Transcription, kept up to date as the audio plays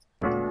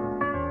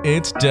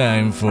It's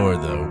time for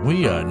the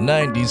We Are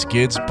 90s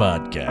Kids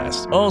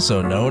podcast, also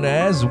known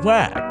as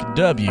WAC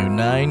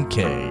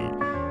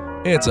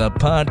W9K. It's a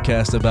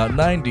podcast about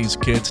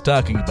 90s kids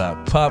talking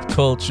about pop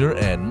culture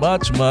and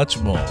much, much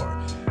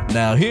more.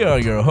 Now here are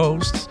your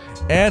hosts,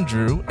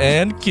 Andrew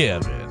and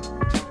Kevin.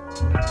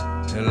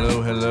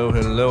 Hello, hello,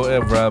 hello,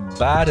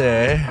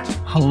 everybody.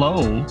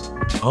 Hello.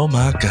 Oh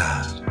my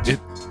God,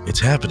 it's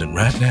happening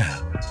right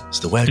now. It's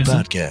the WAC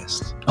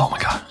podcast. Oh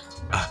my God.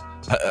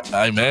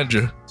 I'm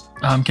Andrew.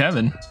 I'm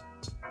Kevin.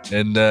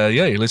 And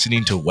you're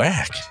listening to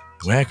WAC.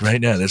 WAC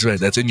right now. That's right.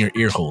 That's in your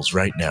ear holes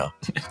right now.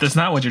 If that's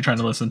not what you're trying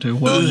to listen to,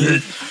 well, you're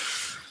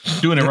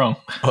doing it wrong.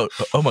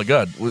 Oh my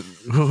God.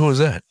 Who is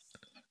that?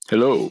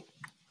 Hello.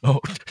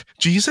 Oh,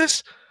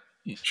 Jesus?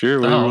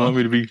 Sure, what do you want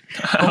me to be?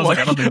 I was like,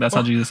 I don't think that's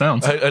how Jesus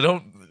sounds. I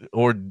don't.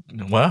 Or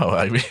wow.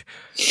 I mean,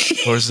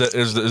 or is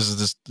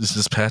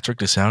this Patrick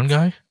the sound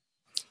guy?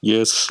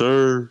 Yes,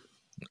 sir.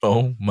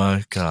 Oh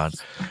my God.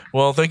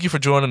 Well, thank you for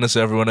joining us,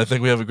 everyone. I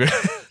think we have a great.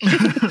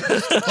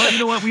 Well, you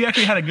know what? We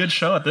actually had a good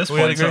show at this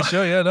point. We had a great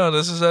show. Yeah, no,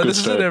 this is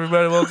it,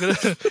 everybody. Welcome.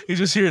 You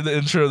just hear the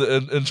intro,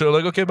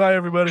 like, okay, bye,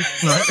 everybody.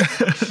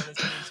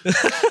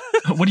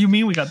 What do you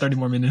mean we got 30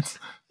 more minutes?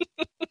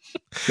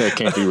 That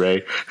can't be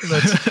right.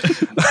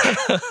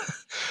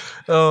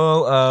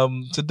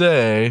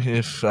 Today,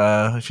 if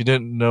you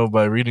didn't know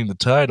by reading the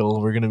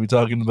title, we're going to be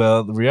talking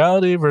about the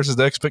reality versus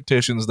the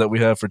expectations that we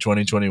have for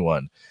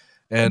 2021.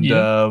 And,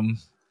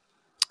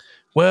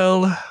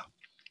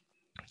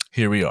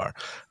 here we are.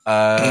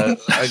 I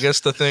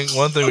guess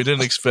one thing we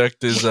didn't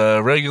expect is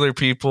regular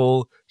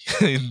people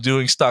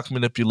doing stock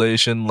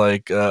manipulation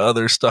like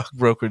other stock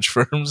brokerage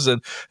firms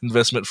and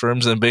investment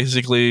firms, and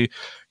basically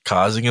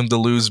causing them to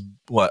lose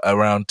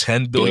around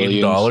 $10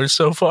 billion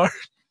so far.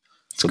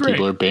 Some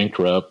people are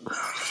bankrupt.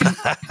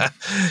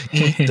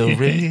 Eat the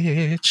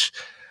rich.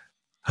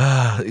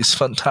 It's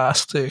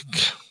fantastic.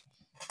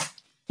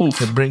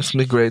 Oof. It brings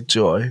me great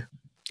joy.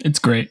 It's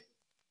great.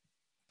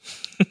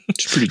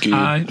 It's pretty good.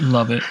 I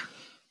love it.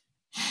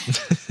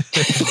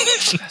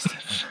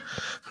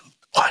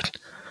 What?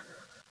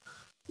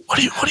 What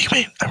do you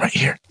mean? I'm right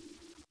here.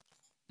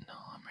 No,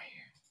 I'm right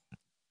here.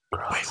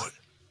 Wait, what?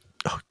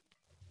 Oh,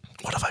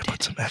 what if I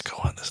put some echo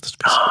on this?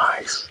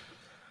 Nice.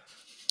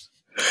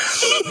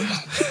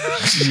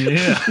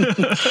 Yeah.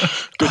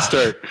 Good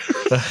start.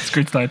 It's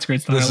great start.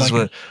 This I is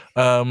like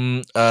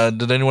what.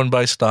 Did anyone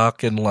buy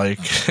stock in like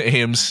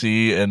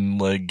AMC and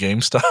like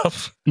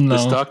GameStop? No. The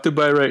stock to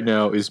buy right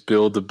now is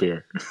Build a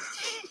Bear.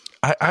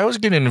 I was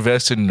going to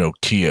invest in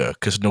Nokia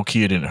because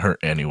Nokia didn't hurt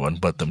anyone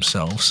but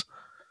themselves.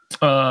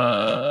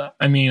 I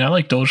mean, I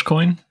like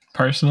Dogecoin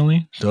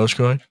personally.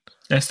 Dogecoin?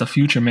 That's the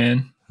future,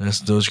 man.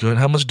 That's Dogecoin.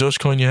 How much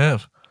Dogecoin you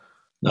have?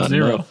 Not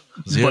Zero. enough.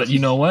 But you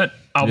know what?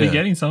 I'll be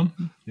getting some.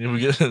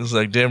 Yeah, it's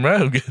like damn right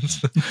who gets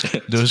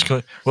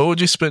Dogecoin. What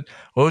would you spend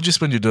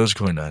your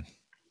Dogecoin on?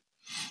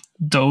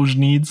 Doge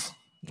needs.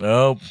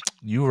 Oh,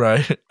 you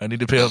right. I need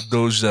to pay off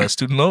those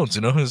student loans,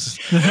 you know?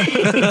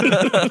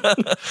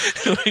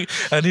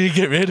 I need to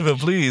get rid of them,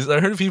 please. I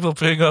heard people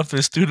paying off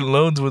their student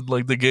loans with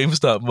like the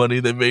GameStop money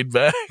they made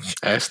back.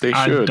 As they should.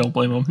 I don't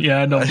blame them.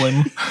 Yeah, I don't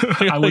blame them.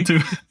 I would too.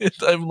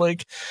 I'm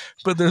like,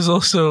 but there's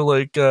also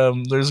like,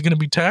 there's going to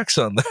be tax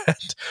on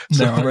that.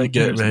 So I'm like,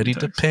 get ready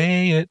to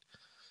pay it.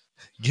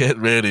 Get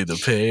ready to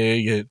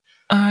pay it.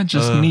 I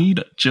just need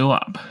a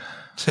job.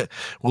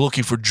 We're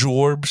looking for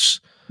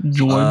jorbs.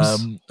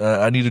 Jorbs.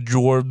 I need a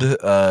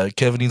jorb.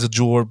 Kevin needs a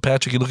jorb.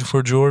 Patrick, you looking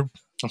for a jorb?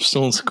 I'm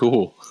still in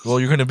school. Well,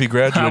 you're going to be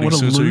graduating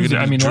soon, so you're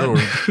going to need a jorb.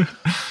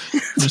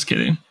 Just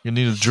kidding. You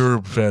need a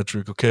jorb,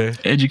 Patrick, okay?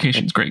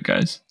 Education's great,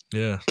 guys.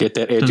 Yeah. Get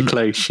that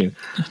education.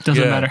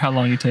 Doesn't matter how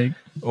long you take.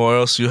 Or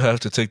else you have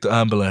to take the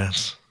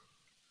ambulance.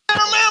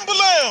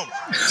 Ambulance!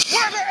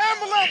 Why the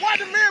ambulance? Why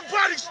the man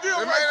body still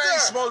right there?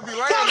 Ain't supposed to be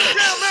like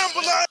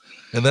ambulance.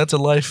 And that's a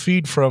live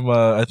feed from,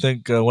 I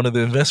think, one of the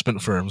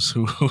investment firms.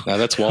 Who? Now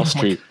that's Wall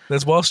Street.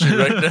 That's Wall Street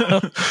right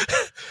now.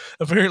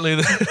 Apparently,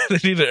 they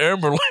need an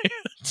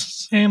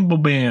ambulance.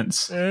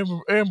 Ambulance.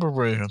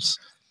 Ambulance.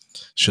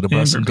 Should have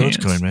bought some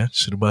Dogecoin, man.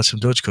 Should have bought some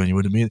Dogecoin. You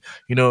would have been,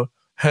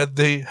 had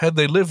they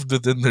lived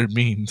within their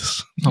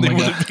means, they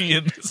wouldn't be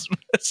in this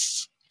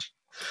mess.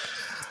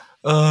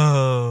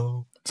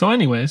 Oh. So,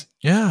 anyways,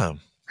 yeah.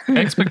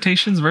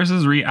 Expectations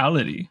versus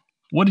reality.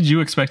 What did you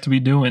expect to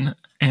be doing,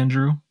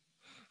 Andrew?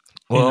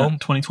 Well,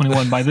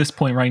 2021 by this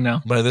point right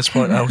now. By this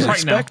point, I was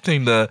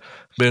expecting to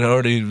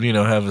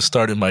have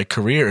started my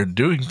career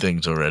doing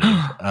things already.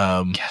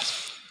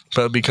 Yes.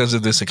 But because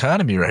of this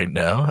economy right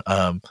now,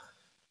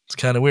 it's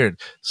kind of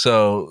weird.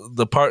 So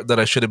the part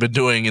that I should have been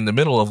doing in the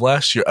middle of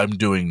last year, I'm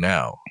doing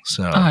now.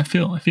 So I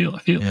feel.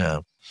 Yeah.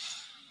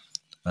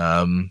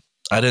 I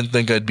didn't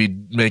think I'd be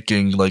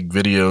making like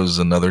videos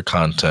and other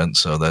content,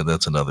 so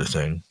that's another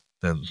thing.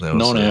 That was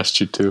no one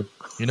asked you to.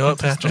 You know what,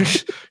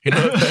 Patrick?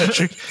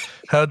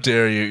 How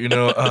dare you? They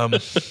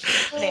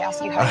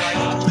ask you how you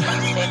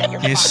are, you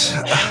just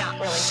say that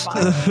you're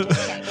fine.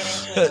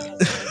 You're not really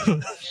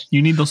fine.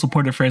 You need those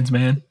supportive friends,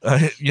 man.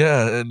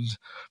 And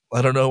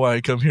I don't know why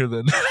I come here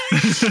then.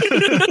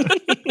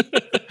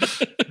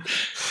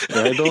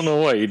 I don't know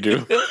why you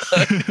do.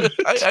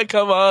 I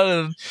come on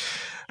and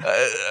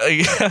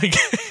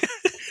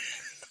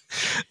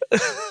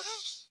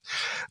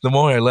the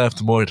more I laugh,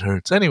 the more it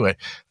hurts. Anyway,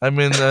 I'm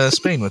in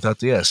Spain without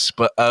the S,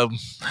 but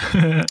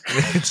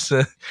it's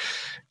good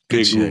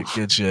Big shit. oof.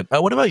 Good shit.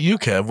 What about you,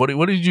 Kev?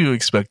 What did you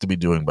expect to be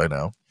doing by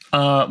now?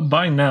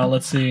 By now,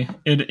 let's see.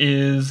 It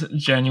is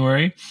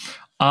January.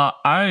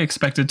 I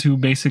expected to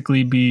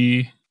basically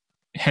be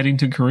heading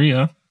to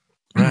Korea.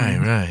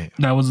 Right.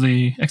 That was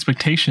the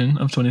expectation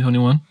of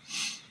 2021.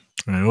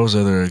 Right. What was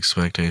other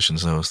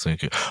expectations I was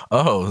thinking?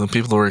 Oh, the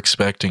people were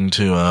expecting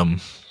to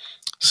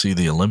see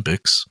the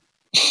Olympics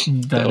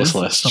That was is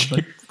last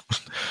something.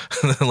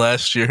 year.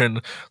 last year,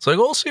 and it's like,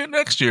 we'll see you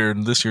next year.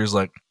 And this year's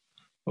like,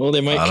 Well,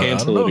 they might I don't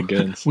cancel know. it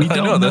again. We I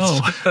don't know.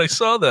 I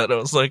saw that. I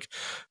was like,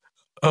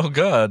 oh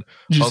god,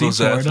 Did you all see those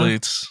Florida?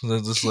 athletes. They're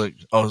just like,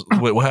 oh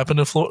wait, what happened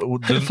in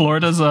Florida?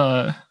 Florida's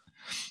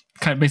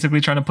kind of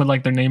basically trying to put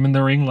like their name in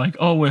the ring. Like,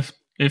 oh,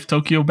 if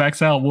Tokyo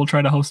backs out, we'll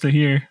try to host it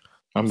here.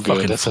 I'm good.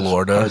 Fucking That's a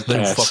Florida, hard they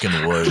pass.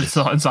 fucking would. It's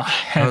a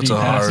heavy That's a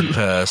pass. hard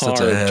pass. That's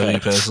a Hard heavy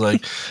pass. pass.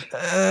 Like,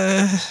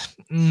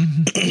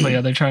 But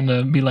yeah, they're trying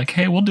to be like,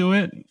 hey, we'll do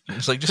it.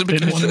 it's like just They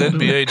because the don't wanna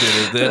do NBA did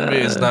it, the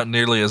NBA is not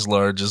nearly as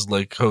large as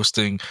like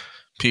hosting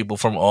people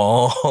from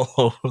all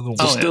over the world.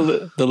 Oh,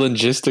 Still, the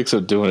logistics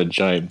of doing a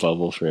giant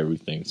bubble for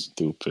everything's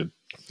stupid.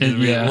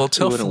 Yeah. Well,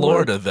 tell wouldn't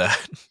Florida that.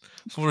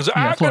 Florida's like,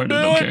 Yeah, I can Florida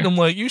do don't it. care. And I'm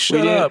like, you shut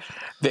We didn't- up.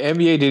 The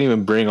NBA didn't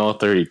even bring all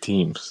 30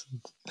 teams.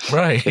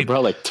 Right. They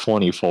brought like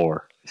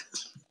 24.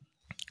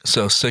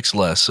 So 6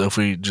 less. So if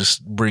we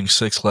just bring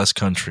 6 less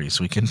countries,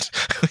 we can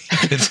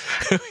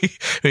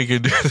we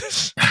can do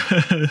this.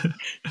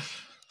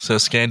 So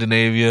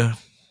Scandinavia,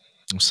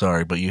 I'm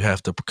sorry, but you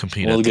have to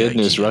compete. Well, at the the good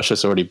news, IKEA.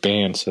 Russia's already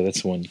banned, so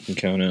that's one you can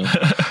count out.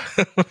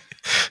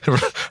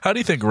 How do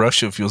you think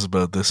Russia feels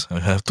about this? I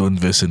have to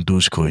invest in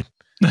Dogecoin.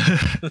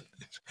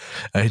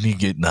 I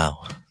need it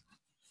now.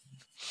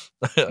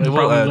 They're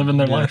probably living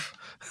their life.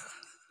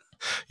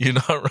 You're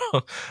not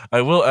wrong.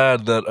 I will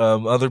add that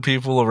other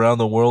people around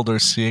the world are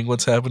seeing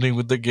what's happening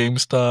with the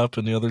GameStop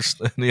and the other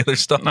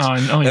stuff.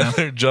 Oh, yeah. And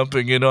they're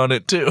jumping in on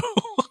it too.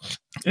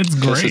 It's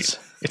 'Cause great.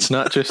 It's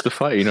not just the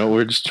fight,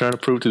 we're just trying to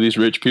prove to these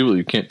rich people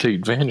you can't take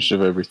advantage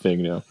of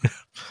everything,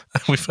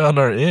 We found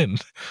our in.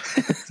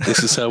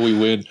 This is how we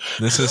win.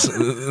 This is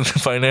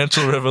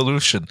financial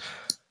revolution.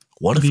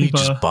 What if we Viva.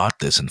 just bought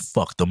this and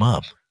fucked them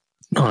up?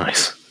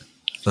 Nice.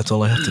 That's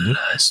all I have to do.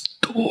 Let's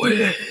do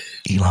it.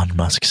 Elon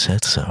Musk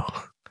said so.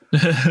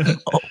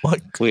 Oh my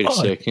god. Wait a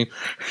second.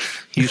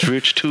 He's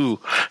rich too.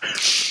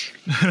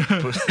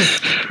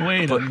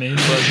 Wait a minute.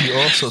 But he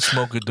also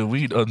smoked the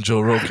weed on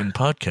Joe Rogan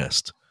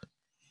podcast.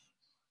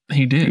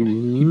 He did.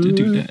 He did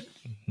do that.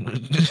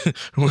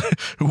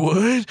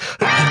 What?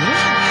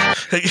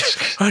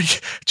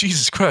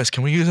 Jesus Christ,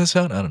 can we use that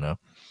sound? I don't know.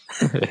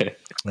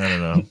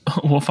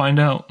 We'll find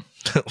out.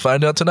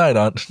 Find out tonight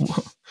on.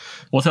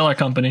 We'll tell our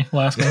company.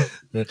 We'll ask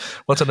them.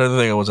 What's another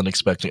thing I wasn't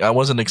expecting? I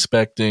wasn't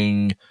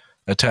expecting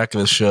Attack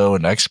of the Show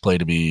and X-Play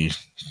to be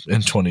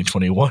in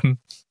 2021.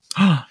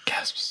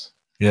 Gasps.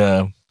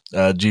 Yeah.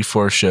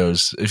 G4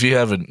 shows. If you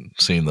haven't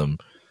seen them,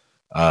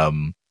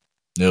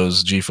 it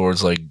was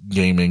G4's like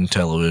gaming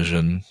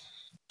television,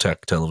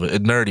 tech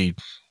television, nerdy,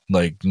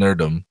 like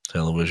nerdum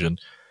television.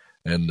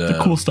 And The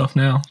cool stuff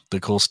now.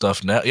 The cool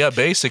stuff now. Yeah,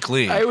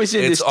 basically. I was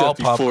in this stuff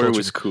before it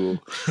was cool.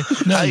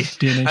 No, I- you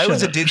didn't. I Shut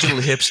was a up. digital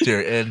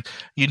hipster, and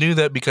you knew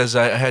that because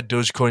I had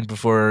Dogecoin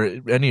before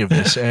any of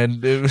this,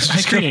 and it was I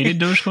just created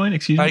Dogecoin.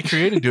 Excuse me. I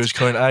created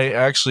Dogecoin. I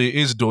actually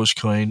is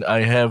Dogecoin.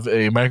 I have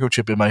a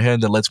microchip in my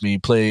hand that lets me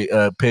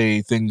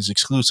pay things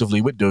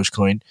exclusively with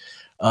Dogecoin.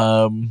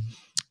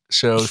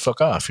 So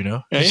fuck off,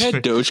 I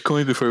had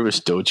Dogecoin before it was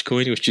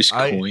Dogecoin. It was just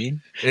I-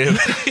 coin.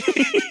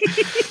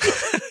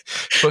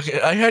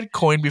 Okay, I had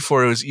coin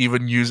before it was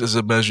even used as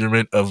a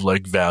measurement of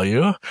like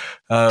value.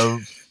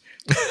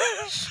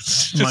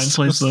 It's Mine just-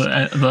 plays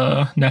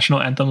the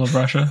national anthem of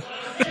Russia.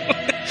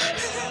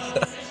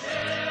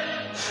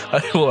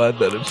 I will add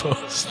that in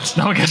post.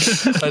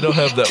 Okay. I don't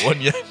have that one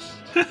yet.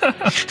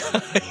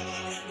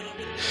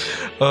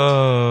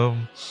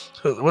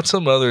 What's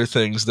some other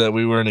things that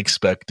we weren't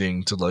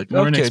expecting to like? We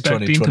weren't okay,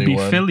 expecting to be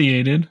 2021.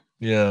 affiliated.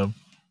 Yeah,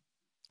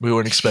 we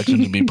weren't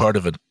expecting to be part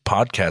of a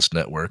podcast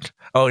network.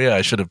 Oh yeah,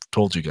 I should have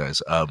told you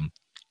guys.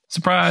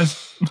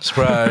 Surprise.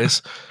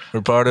 Surprise,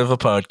 we're part of a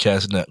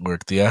podcast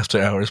network, the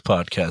After Hours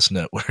Podcast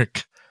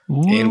Network.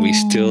 And we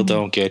still Ooh.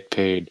 don't get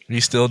paid. We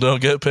still don't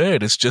get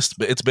paid. It's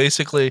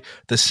basically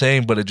the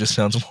same, but it just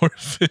sounds more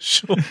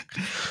official.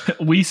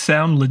 We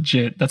sound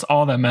legit. That's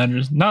all that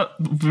matters. Not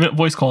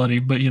voice quality,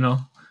 but Yeah.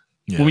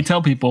 when we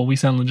tell people, we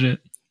sound legit.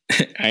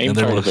 I'm And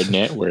there part of was- a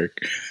network.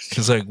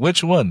 It's like,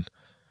 which one?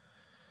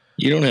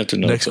 You don't have to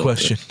know. Next about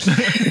question.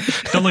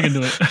 Don't look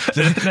into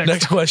it.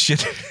 Next question.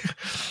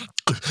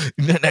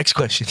 Next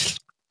question.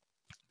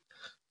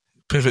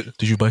 Pivot.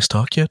 Did you buy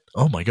stock yet?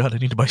 Oh my god, I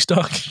need to buy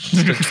stock.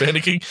 Start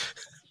panicking.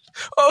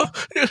 Oh,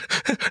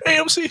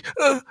 AMC,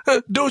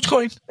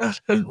 Dogecoin,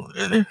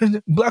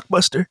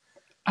 Blockbuster.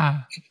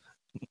 Ah.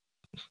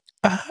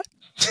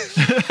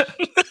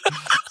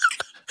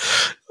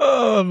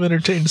 I'm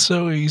entertained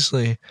so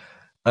easily.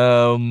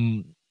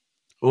 What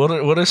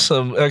are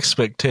some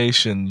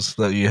expectations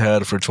that you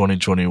had for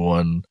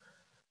 2021,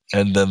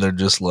 and then they're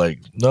just like,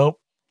 nope.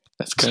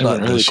 That's kind of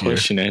an early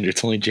question, Andrew.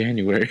 It's only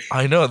January.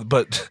 I know,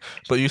 but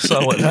you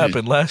saw what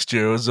happened last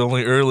year. It was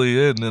only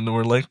early in, and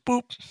we're like,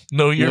 boop,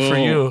 no year for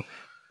you.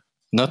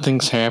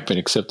 Nothing's happened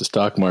except the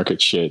stock market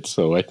shit,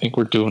 so I think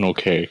we're doing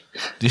okay.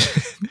 Do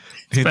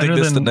you think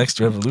this is the next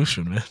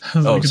revolution, man?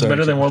 It's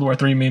better than World War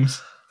III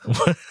memes.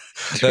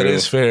 That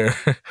is fair.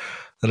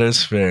 That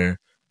is fair.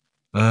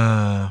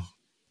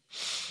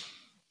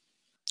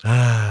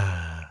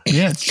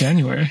 Yeah, it's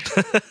January.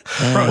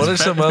 Bro, what are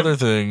some other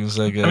things,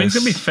 I guess? I mean, it's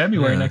going to be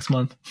February next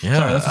month. Yeah.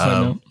 Sorry, that's a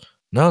side note.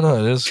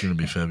 No, it is going to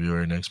be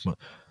February next month.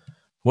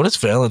 What is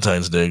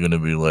Valentine's Day going to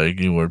be like,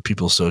 where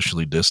people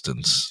socially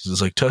distance?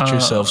 It's like, touch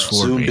yourselves for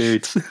Zoom me.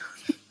 dates.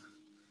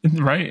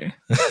 Right.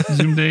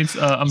 Zoom dates.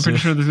 I'm pretty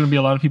sure there's going to be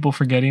a lot of people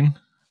forgetting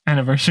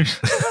anniversaries.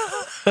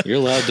 You're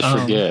allowed to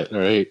forget, all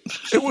right?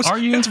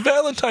 It's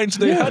Valentine's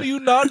Day. Yeah. How do you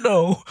not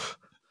know?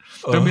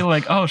 They'll be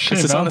like, oh shit,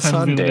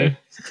 Valentine's Day.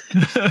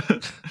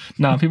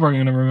 Nah, people are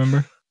going to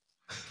remember.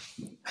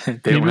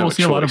 Maybe we'll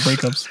see a lot of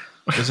breakups.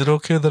 Is it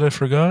okay that I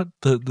forgot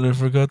that I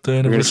forgot the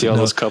anniversary? We're going to see all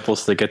those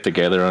couples that get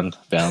together on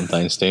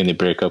Valentine's Day and they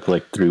break up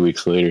like 3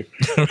 weeks later.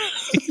 Or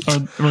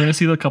we're going to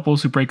see the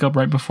couples who break up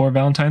right before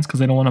Valentine's because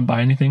they don't want to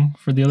buy anything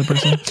for the other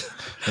person.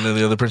 And then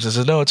the other person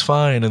says, no, it's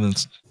fine. And then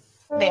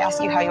they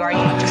ask you how you are, you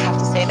just have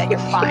to say that you're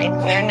fine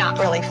when you're not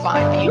really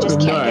fine, but you just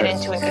can't get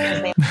into it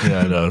because they...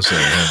 Yeah, I know. So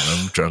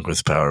I'm drunk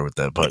with power with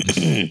that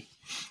button.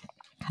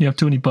 You have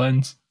too many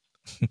buttons.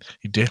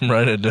 You damn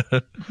right I do.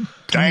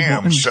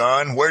 Damn,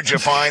 son, where'd you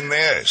find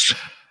this?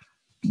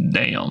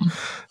 Damn.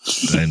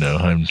 I know.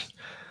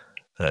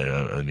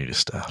 I need to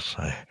stop.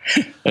 I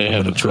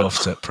have a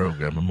 12-step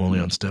program. I'm only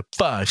on step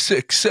 5,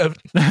 6, 7.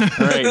 All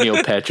right,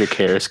 Neil Patrick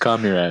Harris,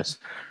 calm your ass.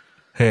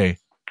 Hey,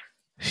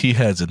 he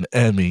has an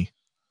Emmy.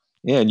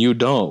 Yeah, and you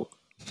don't.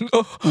 Hit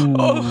him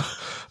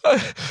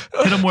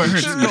where it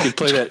hurts. You can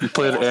play that. You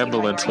play the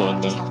ambulance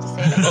one, though.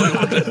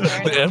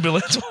 The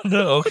ambulance one?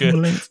 No, okay.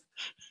 Ambulance.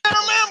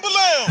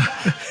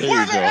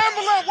 Where's the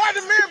ambulance? Why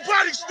the man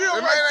body still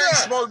right there? Ain't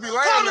supposed to be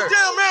laying there. Call the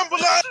damn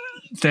ambulance.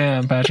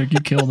 Damn, Patrick, you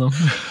killed him.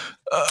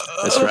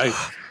 That's right.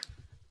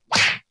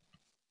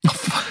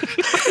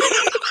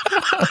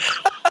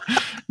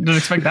 Didn't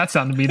expect that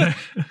sound to be there.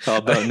 How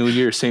about New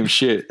Year? Same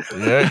shit.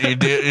 Yeah, you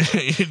did.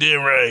 You did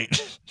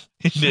right.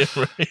 You did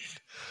right.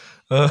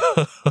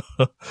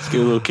 Let's get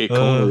a little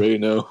K-Kona right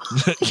now.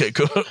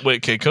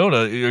 Wait,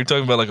 K-Kona? You're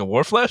talking about like a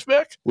war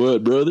flashback?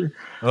 What, brother?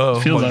 Oh,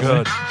 Feels my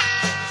God.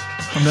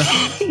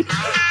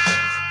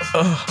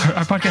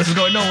 Our podcast is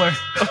going nowhere.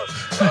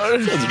 That's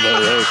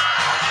about right.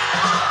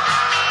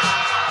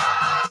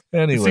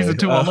 Anyway. Season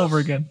 2 all over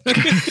again.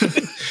 It's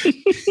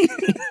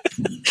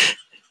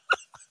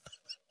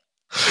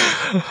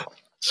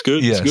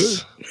good. Yes. It's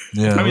good.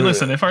 Yeah. I mean,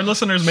 listen, if our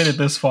listeners made it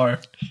this far,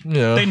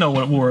 they know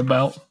what we're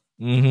about.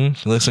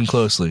 Mm-hmm. Listen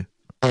closely.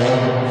 You're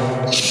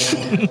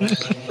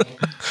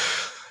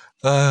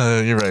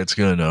right. It's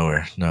going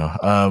nowhere. No.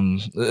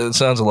 It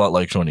sounds a lot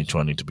like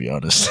 2020, to be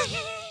honest.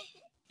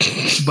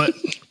 But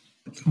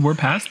we're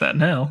past that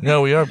now. Yeah,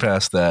 we are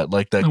past that.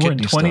 Like that. We're in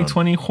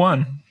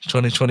 2021.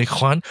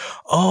 2021.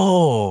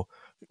 Oh,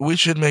 we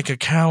should make a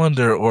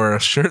calendar or a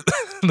shirt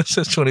that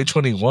says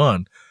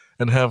 2021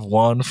 and have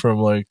one from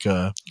like.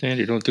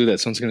 Andrew, don't do that.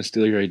 Someone's gonna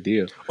steal your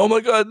idea. Oh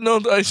my God!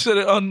 No, I said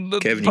it on the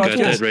Kevin, podcast. You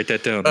got that? Write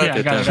that down. Yeah,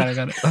 I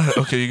got it.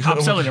 Okay,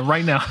 I'm selling it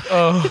right now.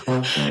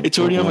 It's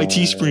already on my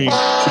Teespring.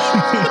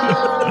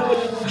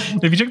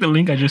 If you check the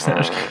link I just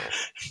sent.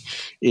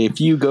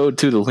 If you go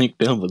to the link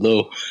down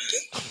below.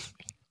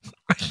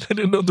 I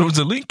didn't know there was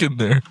a link in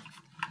there.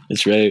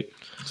 That's right.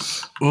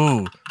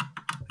 Ooh,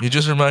 you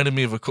just reminded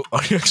me of a cool...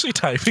 Are you actually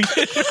typing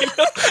it right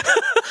now?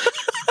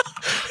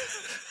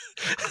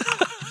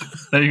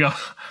 There you go.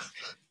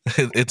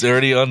 It's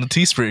already on the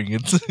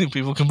Teespring.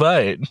 People can buy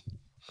it.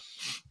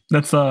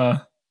 That's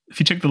if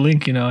you check the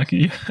link, you know, like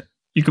you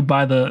could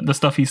buy the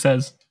stuff he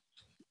says.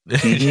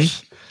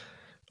 Mm-hmm.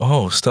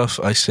 Oh, stuff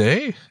I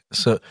say?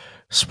 So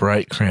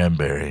Sprite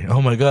cranberry.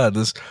 Oh my God!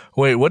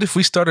 Wait, what if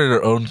we started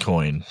our own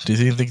coin? Do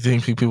you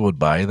think people would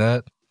buy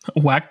that?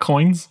 Whack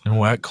coins? And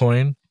Whack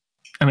coin?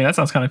 I mean, that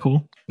sounds kind of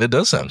cool. It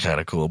does sound kind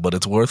of cool, but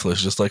it's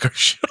worthless, just like our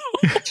show.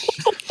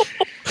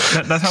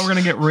 That's how we're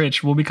gonna get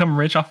rich. We'll become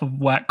rich off of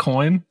Whack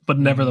coin, but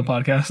never the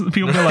podcast.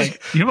 People will be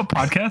like, "You have a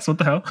podcast? What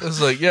the hell?"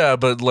 It's like, yeah,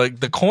 but like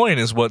the coin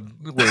is what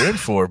we're in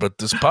for. But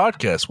this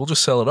podcast, we'll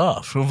just sell it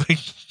off.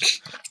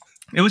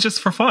 It was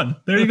just for fun.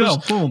 There you go.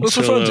 Boom. It's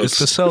for fun. It's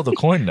to sell the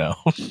coin now.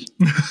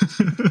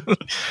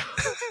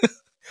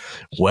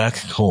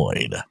 Whack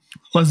coin.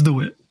 Let's do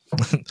it.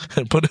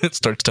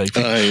 Start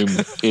typing. I'm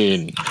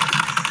in.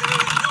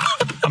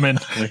 I'm in.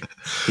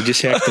 You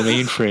just hacked the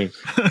mainframe.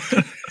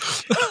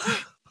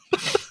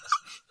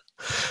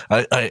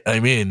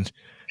 I'm in.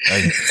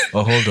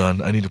 Hold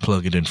on. I need to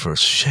plug it in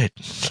first. Shit.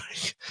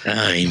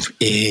 I'm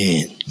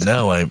in.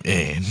 Now I'm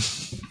in.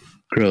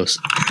 Gross.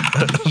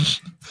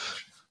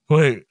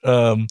 Wait,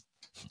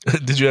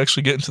 did you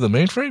actually get into the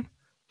mainframe?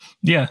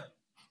 Yeah.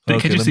 Okay,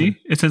 Can you let me- see?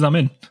 It says I'm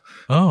in.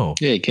 Oh.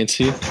 Yeah, you can't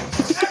see it.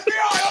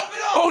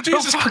 Oh,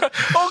 Jesus fuck.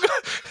 Christ. Oh,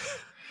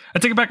 I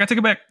take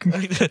it back.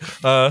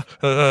 God.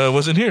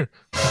 Wasn't here.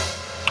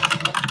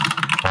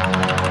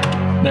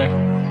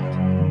 There.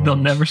 They'll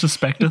never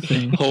suspect a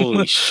thing.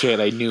 Holy shit!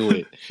 I knew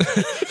it.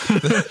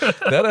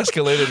 That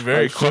escalated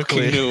very I fucking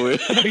quickly. knew it.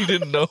 I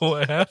didn't know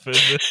what happened.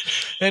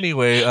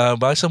 Anyway,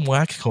 buy some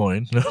whack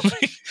coin.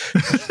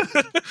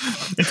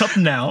 It's up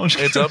now.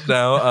 It's up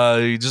now.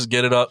 You just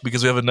get it up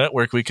because we have a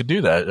network. We could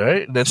do that,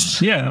 right?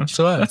 That's Yeah.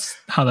 So That's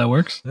how that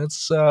works.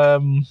 that's how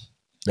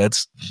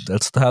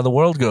the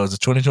world goes. It's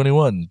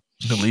 2021.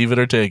 Leave it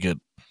or take it.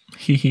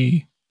 Hee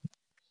hee.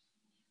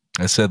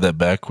 I said that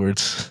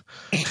backwards.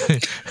 I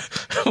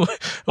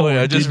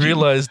just did you?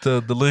 realized the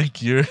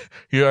link your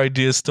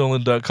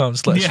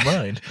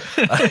ideastolen.com/mine.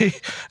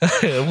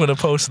 I'm gonna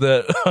post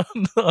that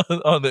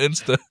on the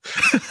Insta.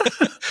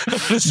 I'm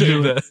gonna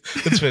say that.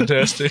 It's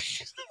fantastic.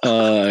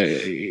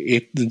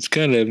 It's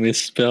kind of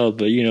misspelled,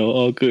 but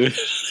all good.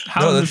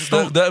 How No, is it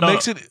stolen? that No,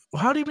 makes it.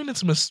 How do you mean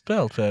it's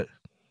misspelled, Pat?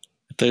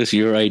 That's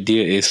your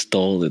idea is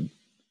stolen.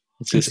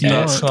 It's just your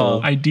ass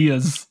stolen.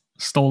 ideas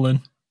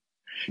stolen.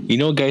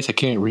 Guys, I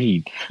can't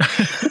read.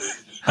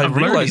 I I'm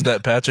realized learning.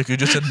 that, Patrick. You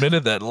just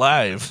admitted that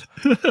live.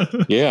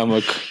 Yeah, I'm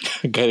a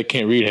guy that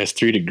can't read has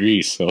 3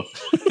 degrees, so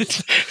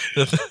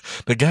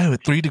The guy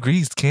with 3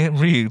 degrees can't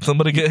read.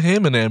 Somebody get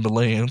him an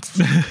ambulance.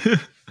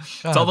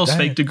 It's all those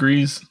fake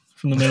degrees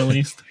from the Middle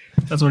East.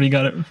 That's where he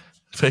got it.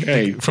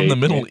 Hey, from the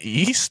hey, Middle hey.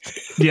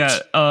 East. Yeah.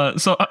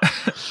 So a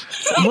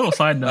little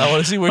side note. I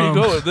want to see where you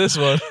go with this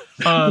one.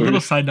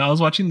 Little side note. I was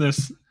watching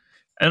this.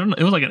 I don't know.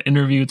 It was like an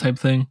interview type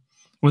thing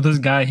with this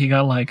guy. He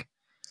got like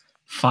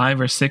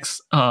 5 or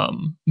 6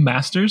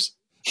 masters.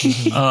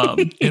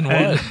 In and-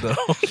 what though?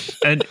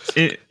 And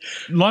it.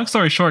 Long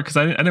story short, because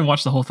I didn't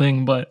watch the whole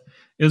thing, but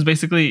it was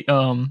basically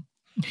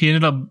he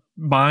ended up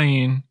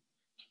buying,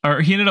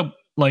 or he ended up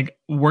like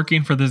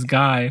working for this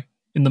guy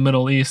in the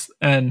Middle East,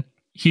 and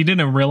he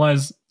didn't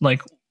realize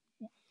like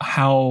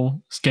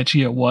how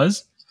sketchy it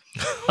was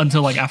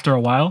until like after a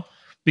while,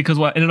 because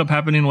what ended up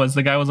happening was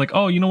the guy was like,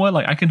 oh, you know what,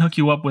 like I can hook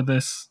you up with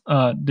this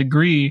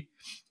degree,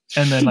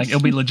 and then like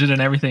it'll be legit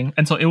and everything.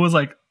 And so it was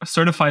like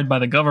certified by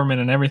the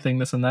government and everything,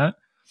 this and that.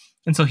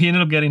 And so he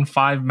ended up getting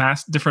 5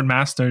 different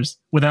masters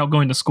without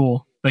going to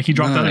school. Like he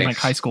dropped out in like Nice.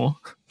 high school.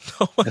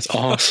 that's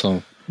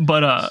awesome.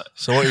 But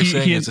So what you're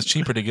saying he- is it's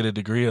cheaper to get a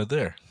degree out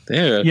there.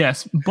 Yeah.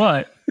 yes,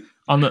 but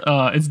on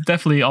the it's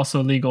definitely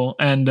also legal,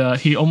 and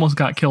he almost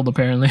got killed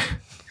apparently.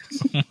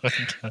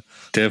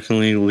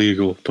 Definitely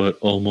legal, but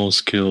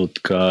almost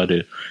killed. Got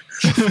it.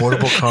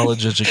 Affordable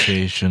college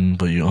education,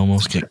 but you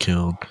almost get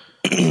killed.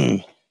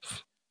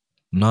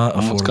 Not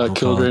Almost affordable got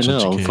killed right college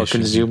now. education.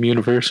 Fucking Zoom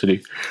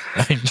University.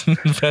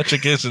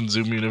 Patrick is in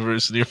Zoom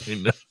University right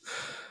now.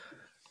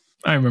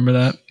 I remember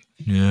that.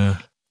 Yeah.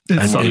 It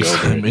I'm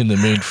sucks. in the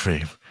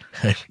mainframe.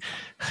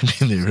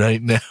 I'm in it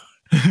right now.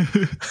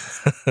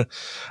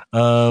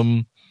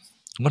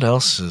 What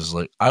else is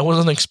like? I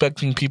wasn't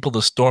expecting people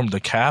to storm the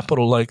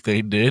Capitol like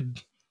they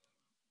did.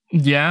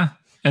 Yeah,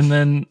 and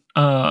then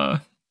all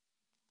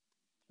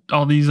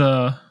these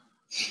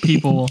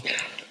people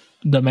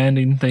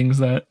demanding things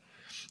that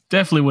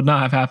definitely would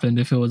not have happened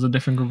if it was a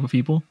different group of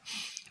people.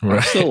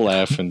 I'm still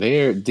laughing.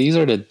 These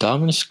are the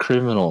dumbest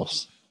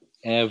criminals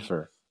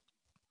ever.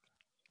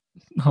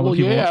 All the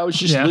people- I was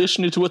just yeah.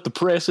 listening to what the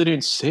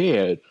president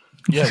said.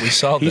 Yeah, we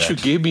saw He that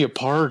should give me a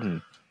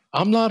pardon.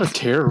 I'm not a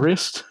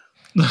terrorist.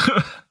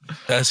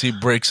 as he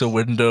breaks a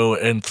window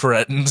and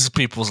threatens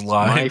people's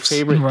My lives.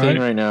 favorite thing Right.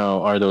 right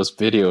now are those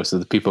videos of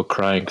the people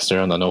crying because they're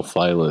on the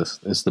no-fly list.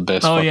 It's the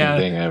best Oh fucking yeah,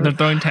 thing ever. they're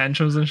throwing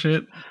tantrums and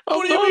shit.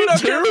 What do you mean I'm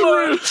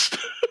terrorist?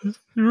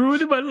 You're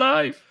ruining my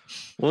life.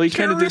 Well, you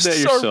kind of did that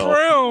Terrorists are yourself.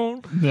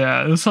 brown.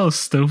 Yeah, it was so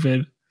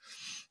stupid.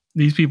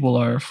 These people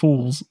are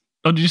fools.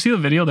 Oh, did you see the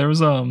video? There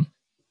was I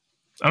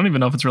don't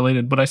even know if it's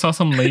related, but I saw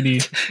some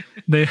lady.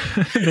 they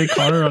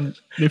caught her on.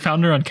 They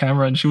found her on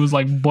camera, and she was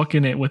like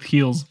booking it with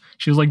heels.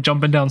 She was like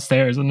jumping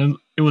downstairs, and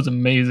it was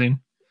amazing.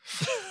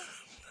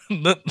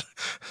 I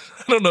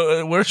don't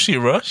know. Where's she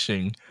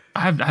rushing?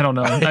 I don't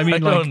know. I mean, I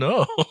like don't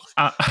know.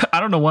 I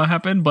don't know what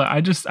happened, but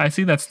I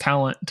see that's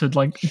talent to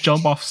like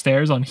jump off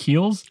stairs on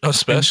heels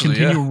Especially, and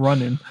continue yeah.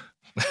 running.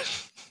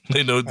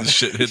 They know the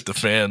shit hit the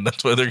fan.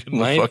 That's why they're getting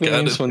My the fuck thing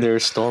out is of when it. they're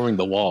storming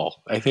the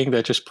wall. I think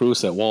that just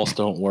proves that walls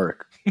don't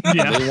work.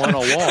 Yeah, They want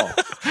a wall.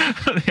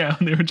 yeah.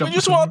 They were We jumping.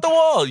 just want the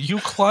wall. You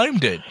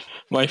climbed it.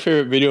 My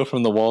favorite video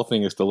from the wall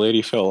thing is the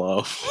lady fell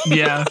off.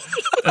 Yeah,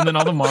 and then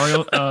all the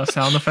Mario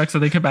sound effects that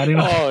they kept adding.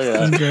 Oh,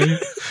 yeah. It was great.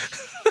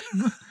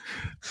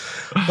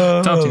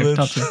 Top tier,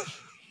 top tier.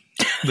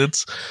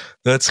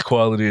 That's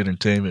quality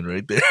entertainment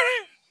right there.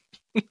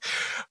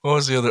 What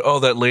was the other? Oh,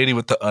 that lady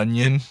with the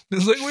onion.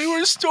 It's like we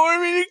were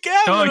storming the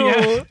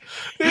Capitol.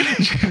 yeah.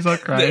 She's all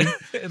crying.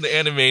 And the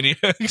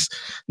Animaniacs.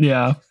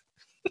 Yeah.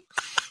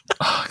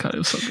 Oh god, it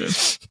was so good.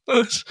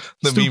 The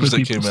Stupid memes that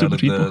people, came out of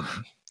stupid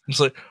that. It's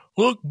like,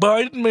 look,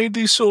 Biden made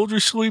these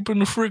soldiers sleep in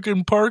the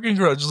freaking parking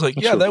garage. It's like,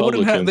 That's yeah,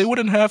 Republicans. they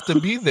wouldn't have to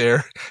be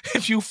there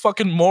if you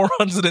fucking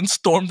morons didn't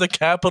storm the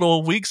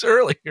Capitol weeks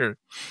earlier.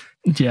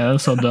 Yeah,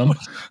 that's so dumb.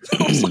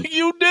 I was like,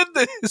 you did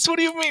this. What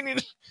do you mean?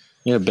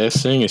 Yeah,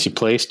 best thing is you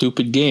play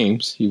stupid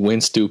games, you win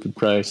stupid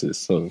prizes.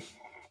 So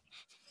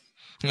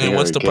And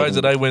what's the prize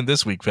that I win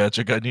this week,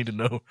 Patrick? I need to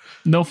know.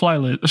 No fly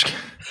list.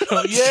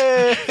 Oh,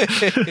 yay!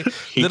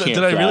 He Did can't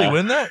I really fly.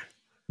 win that?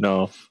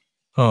 No,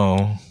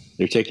 Oh.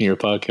 they're taking your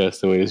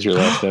podcast away. This is your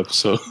last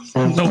episode.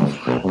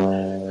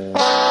 No.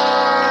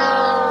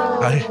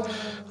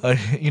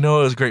 It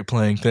was great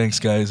playing. Thanks,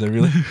 guys. I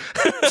really.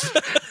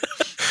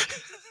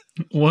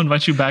 We'll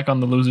invite you back on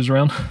the losers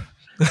round.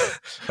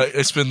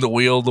 I spin the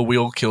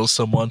wheel kills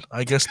someone.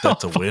 I guess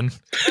that's a win.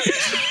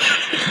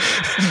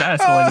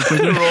 That's the way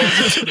to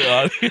Rolls into the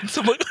audience.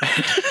 I'm like,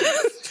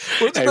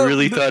 what's I that?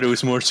 really thought it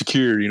was more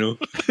secure, you know?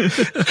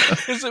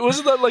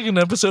 Wasn't that like an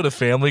episode of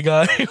Family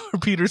Guy where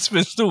Peter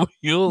spins the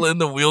wheel and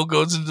the wheel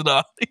goes into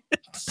the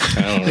audience?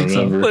 I don't think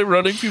so. remember. Like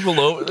running people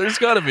over. There's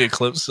got to be a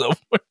clip somewhere.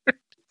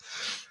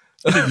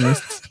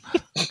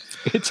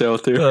 It's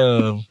out there.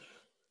 Oh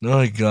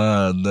my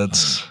God,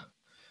 that's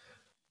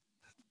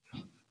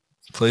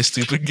play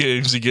stupid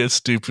games, you get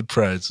stupid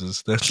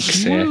prizes. That's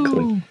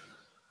Exactly.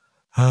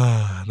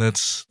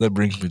 that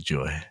brings me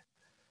joy.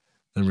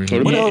 That brings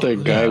What me about joy.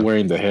 that guy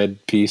wearing the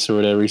headpiece or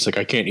whatever? He's like,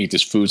 I can't eat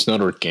this food. It's not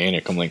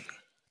organic. I'm like,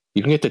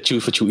 you can get to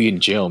choose what you eat in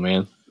jail,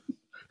 man.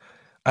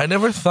 I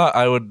never thought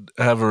I would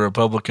have a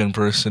Republican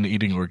person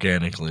eating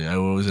organically. I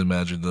always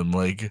imagined them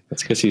like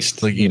That's because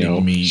he's Like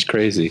eating meat. He's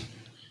crazy.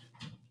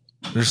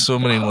 there's so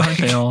many Aren't like,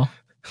 they all?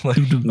 like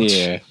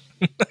Yeah.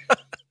 a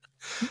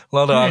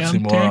lot of Hey,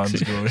 I'm oxymorons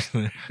Texas. going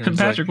there. It's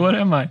Patrick, what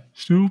am I?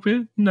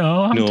 Stupid?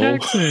 No, I'm No.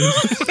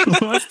 Texas.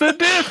 What's the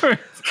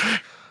difference?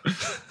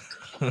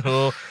 like,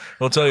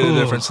 we'll tell you the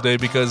difference today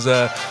because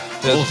it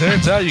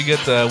turns out you get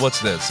what's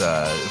this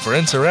for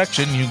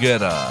insurrection you get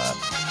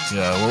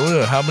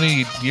how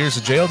many years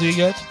of jail do you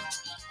get?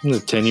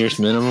 10 years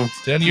minimum.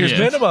 10 years Yes.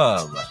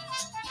 minimum.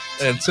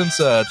 And since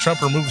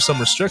Trump removed some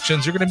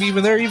restrictions, you're going to be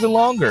even there even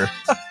longer.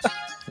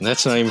 And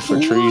that's not even for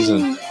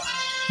treason.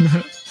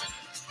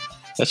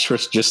 That's for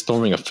just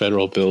storming a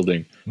federal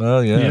building.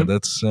 Well, yeah, Yep.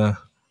 that's They're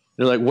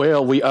like,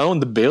 well, we own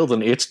the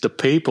building. It's the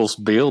people's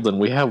building.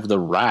 We have the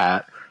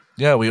right.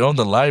 yeah. We own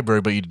the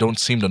library, but you don't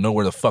seem to know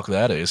where the fuck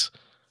that is.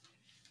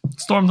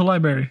 Storm the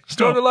library.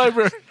 Storm the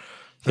library.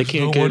 They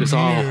can't No get one us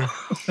all. here.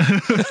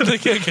 They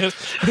can't get.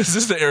 Is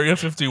this the Area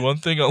 51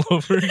 thing all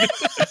over again?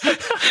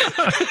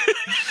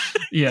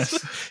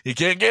 Yes. You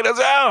can't get us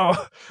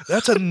out.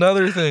 That's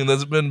another thing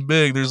that's been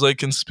big. There's like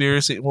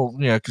conspiracy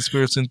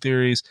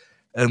theories,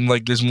 and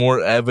like there's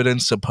more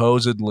evidence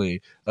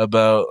supposedly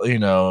about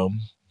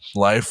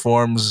life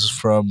forms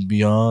from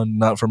beyond,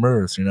 not from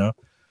Earth. Oh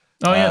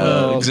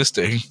yeah.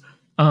 existing.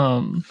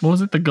 What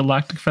was it? The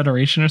Galactic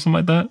Federation or something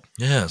like that?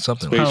 Yeah,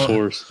 something. Space Like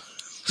Force.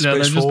 Yeah,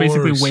 they're Space just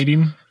basically Force.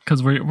 waiting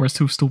because we're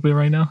too stupid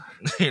right now.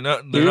 they're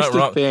not Here's the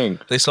wrong. thing.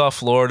 They saw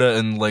Florida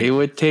and like It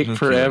would take Okay.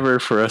 forever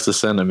for us to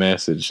send a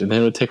message, and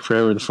then it would take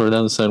forever for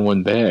them to send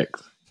one back.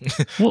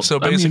 Well, so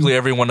I mean, basically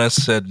everyone has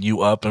said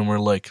you up, and we're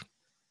like,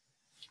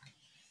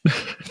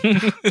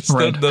 it's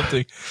Red. not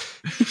nothing.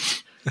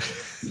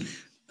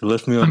 They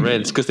left me on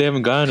red. It's because they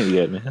haven't gotten it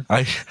yet, man.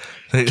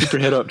 They Keep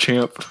your head up,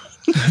 champ.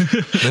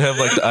 have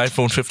like the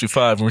iPhone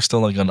 55, and we're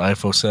still like on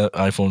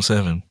iPhone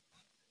 7.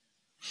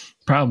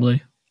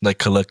 probably. Like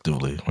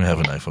collectively, we have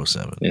an iPhone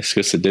 7. It's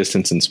just the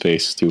distance in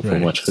space is too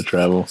Right. much to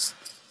travel.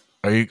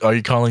 Are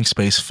you calling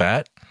space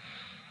fat?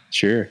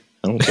 Sure.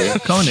 I don't care.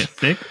 Calling it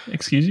thick?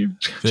 Excuse you?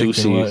 Thick and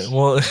Juicy. what?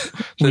 Well, the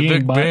We Big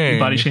ain't Bang.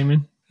 body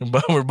shaming.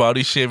 But we're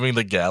body shaming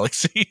the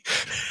galaxy.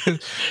 An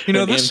this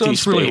empty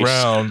sun's really space.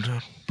 round.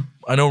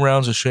 I know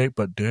round's a shape,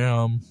 but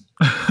damn.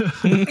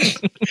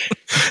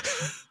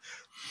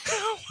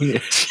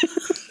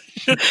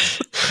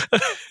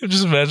 I'm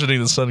just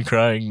imagining the sun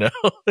crying now.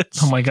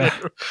 It's Oh my god.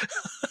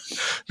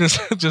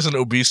 just an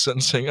obese son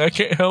saying, "I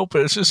can't help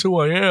it. It's just who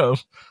I am.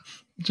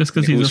 Just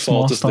because he's a Whose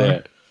small fault is star.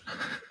 that?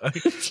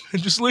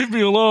 Just leave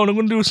me alone. I'm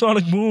going to do a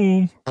sonic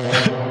boom."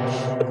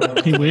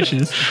 He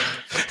wishes.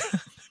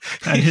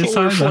 At his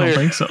Solar size, I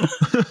don't flare. think so.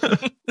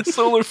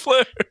 Solar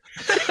flare.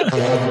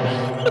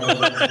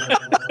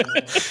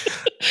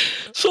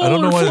 I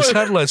don't know why the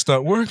satellite's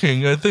not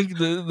working. I think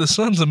the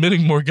sun's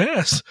emitting more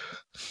gas.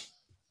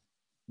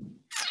 I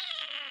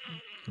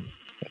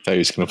thought he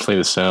was going to play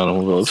the sound. I'm a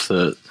little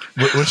upset.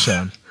 Which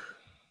sound?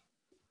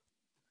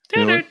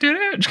 You know what?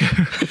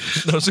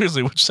 No,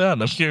 seriously, which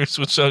sound? I'm curious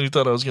which sound you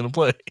thought I was going to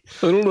play.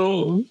 I don't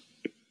know.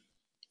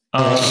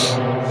 I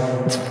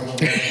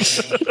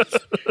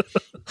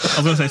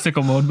was gonna say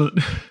sicko mode, but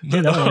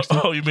yeah, that works. Too.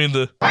 Oh, you mean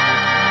the...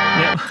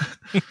 Yeah,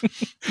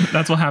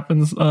 that's what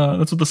happens.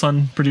 That's what the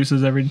sun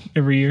produces every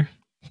year.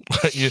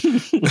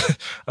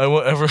 I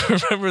won't ever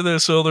remember the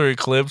solar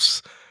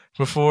eclipse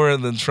before,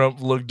 and then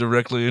Trump looked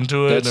directly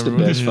into it. That's and the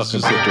everyone best was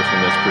fucking just- picture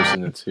from this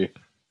presidency.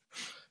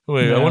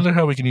 Wait, I Yeah. wonder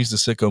how we can use the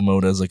sicko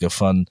mode as like a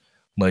fun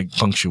like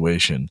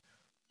punctuation.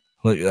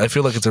 Like, I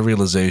feel like it's a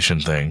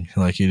realization thing.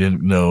 Like, you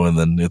didn't know, and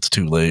then it's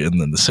too late,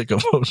 and then the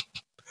sicko mode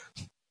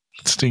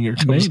stinger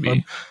comes Maybe.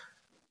 on.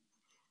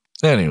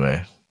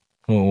 Anyway,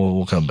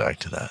 we'll come back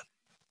to that.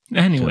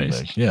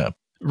 Anyways, Yeah.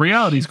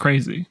 reality's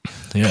crazy.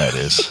 Yeah, it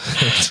is.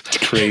 It's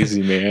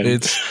crazy, man.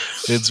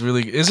 It's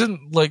really,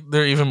 isn't like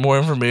there even more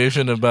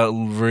information about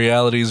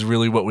reality is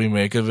really what we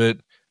make of it,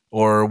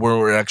 or where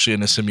we're actually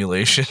in a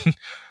simulation?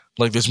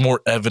 Like, there's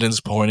more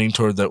evidence pointing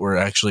toward that we're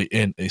actually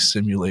in a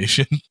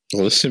simulation.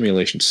 Well, this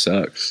simulation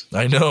sucks.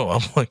 I know.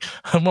 I'm like,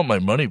 I want my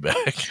money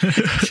back.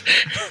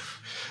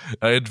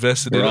 I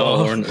invested We're it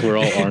all all. We're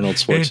all Arnold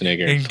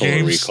Schwarzenegger in in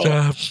Total Recall.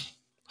 GameStop.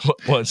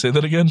 What? Say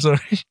that again. Sorry.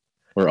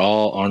 We're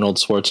all Arnold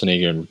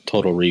Schwarzenegger in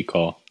Total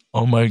Recall.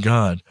 Oh my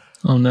God.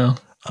 Oh no.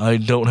 I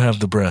don't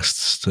have the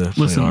breasts to play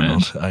Listen,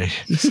 Arnold.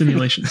 This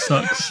simulation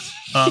sucks.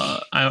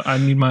 I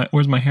need my.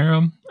 Where's my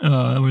harem?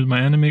 Where's my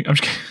anime? I'm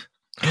just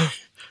kidding.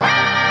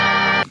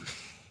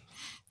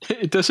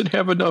 It doesn't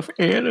have enough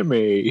anime.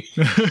 You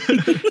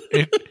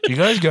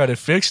guys got to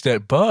fix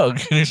that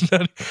bug. It's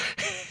not.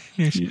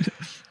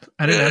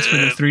 I didn't ask for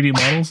the 3D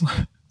models.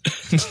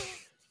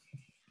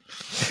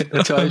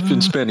 That's how I've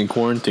been spending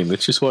quarantine.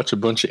 Let's just watch a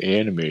bunch of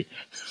anime.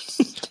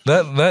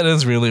 That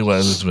is really what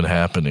has been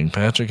happening.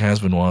 Patrick has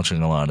been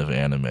watching a lot of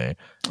anime.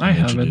 I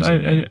haven't.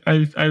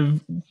 I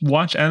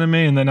watch anime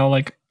and then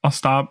I'll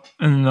stop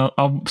and then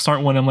I'll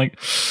start one. I'm like,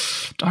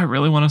 do I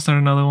really want to start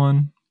another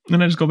one?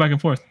 And I just go back and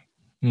forth.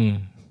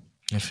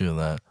 I feel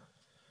that.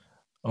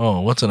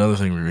 Oh, what's another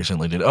thing we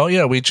recently did? Oh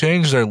yeah, we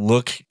changed our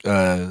look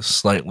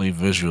slightly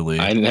visually.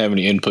 I didn't have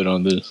any input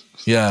on this.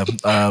 Yeah.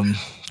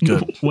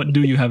 Good. What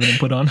do you have an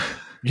input on?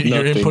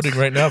 You're Nothing. inputting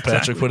right now,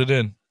 Patrick. Exactly. Put it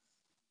in.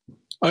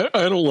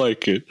 I don't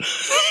like it.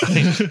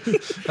 Patrick.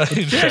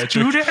 They ask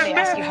you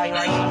how you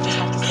are, you just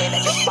have to say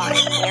that you're fine.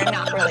 When you're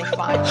not really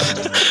fine.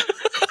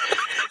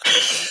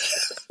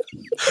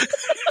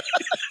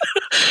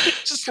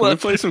 Just Can we let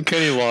play some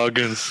Kenny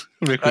Loggins?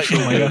 Make me feel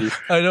my God. better.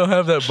 I don't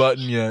have that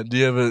button yet. Do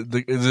you have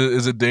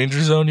is it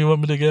Danger Zone you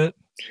want me to get?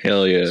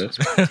 Hell yeah.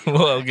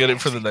 Well, I'll get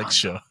it for the next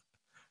show.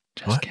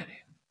 Just What? kidding.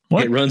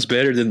 What? It runs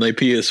better than my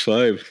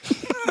PS5.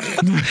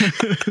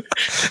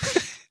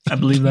 I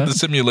believe The that.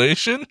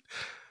 simulation?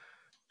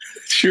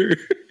 Sure.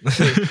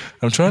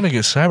 I'm trying to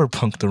get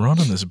Cyberpunk to run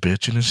on this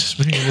bitch, and it's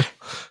just being.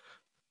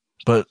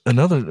 But in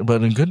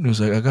good news,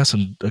 I got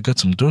some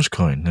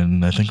Dogecoin,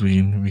 and I think we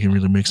can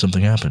really make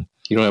something happen.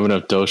 You don't have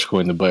enough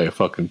Dogecoin to buy a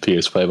fucking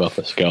PS5 off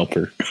a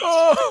scalper.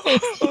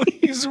 Oh,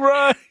 he's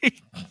right.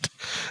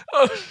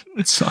 Oh.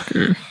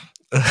 Sucker.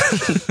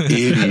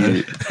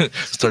 Idiot.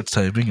 Starts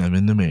typing. I'm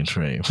in the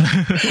mainframe.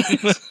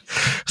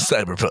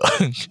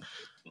 Cyberpunk.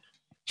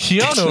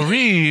 Keanu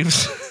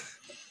Reeves.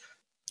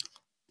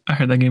 I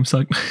heard that game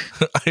sucked. Me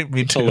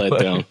It's a too.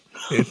 letdown.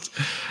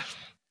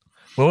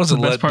 What was the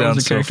best part letdown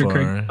was the so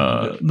character,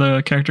 far?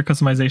 the character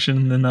customization,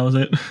 and then that was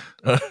it.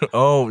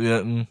 Oh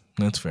yeah,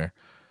 that's fair.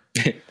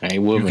 I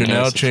You woman can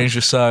now has to- change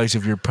the size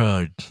of your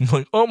pod. I'm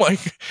like, oh my,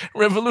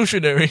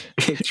 revolutionary.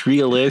 It's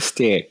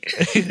realistic.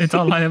 It's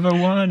all I ever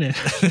wanted.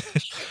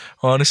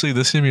 Honestly,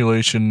 the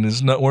simulation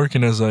is not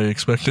working as I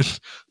expected.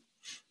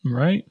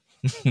 Right?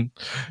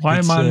 Why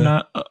It's, am I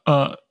not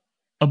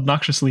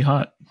obnoxiously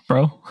hot,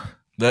 bro?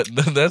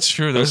 That's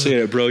true. Don't That's, say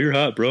that, bro. You're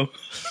hot, bro.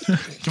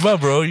 come on,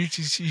 bro. You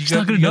not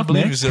got good to enough,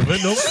 believe man. yourself. Man.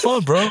 No, come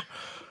on, bro.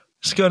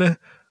 Just gotta.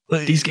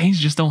 Like, These games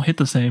just don't hit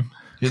the same.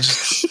 you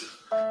just,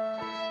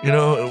 when you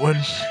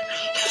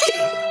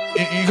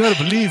gotta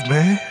believe,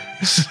 man.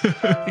 You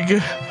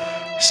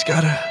just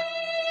gotta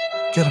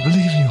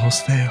believe in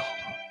yourself.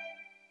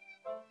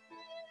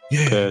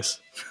 Yeah. Pass.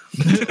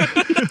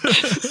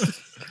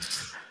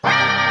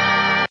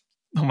 Oh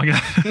my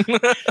god.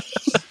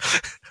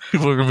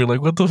 People are gonna be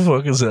like, "What the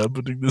fuck is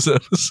happening this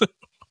episode?"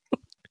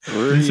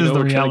 This is the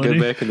we're trying to reality.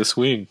 get back in the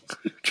swing.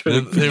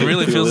 It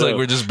really feels like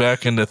we're just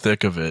back in the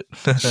thick of it.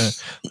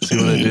 See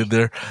what I did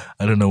there?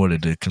 I don't know what I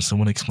did. Can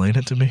someone explain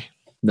it to me?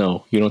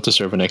 No, you don't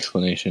deserve an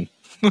explanation.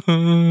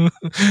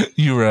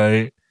 You're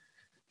right.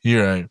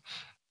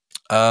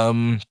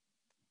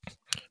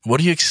 What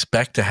do you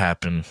expect to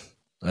happen?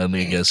 I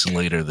guess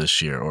later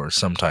this year or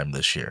sometime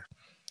this year.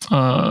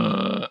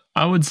 I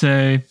would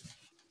say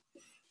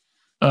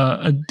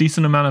a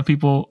decent amount of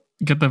people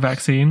get the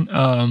vaccine.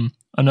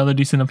 Another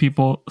decent amount of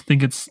people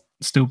think it's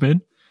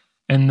stupid,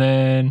 and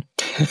then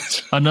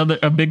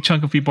a big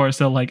chunk of people are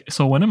still like,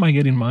 "So when am I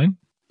getting mine?"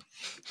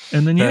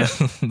 And then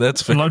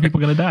That's a fair. lot of people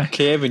are gonna die.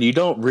 Kevin, you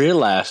don't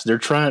realize they're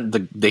trying.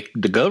 The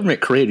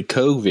government created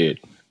COVID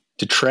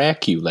to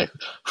track you. Like,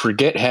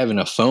 forget having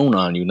a phone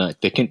on you.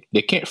 Like, they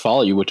can't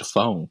follow you with the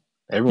phone.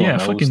 Everyone Yeah,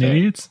 knows fucking that.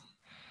 idiots.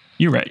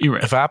 You're right.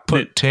 If I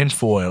put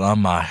tinfoil on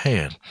my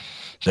head,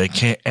 they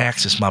can't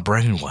access my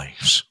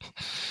brainwaves.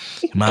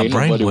 My Ain't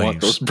nobody want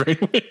brainwaves. those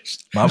brainwaves.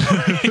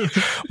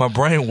 My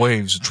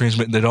brainwaves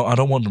transmit. I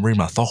don't want them to read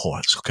my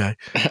thoughts. Okay.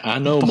 I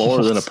know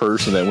more than a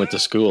person that went to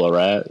school. All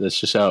right, that's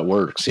just how it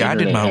works. See, I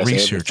did Internet my has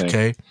research. everything.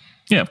 Okay.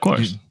 Yeah, of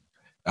course.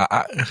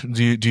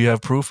 Do you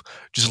have proof?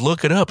 Just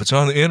look it up. It's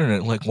on the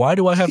internet. Like, why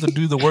do I have to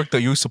do the work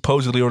that you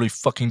supposedly already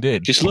fucking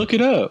did? Just look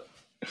it up.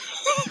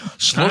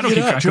 Just I look don't it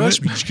keep up. track of Trust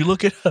it. me. Just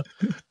look it up.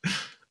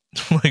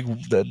 Like,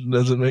 that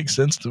doesn't make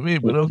sense to me,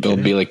 but okay.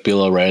 Don't be like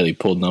Bill O'Reilly,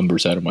 pulled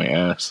numbers out of my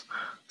ass.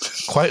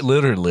 Quite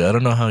literally. I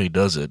don't know how he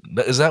does it.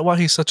 Is that why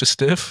he's such a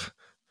stiff?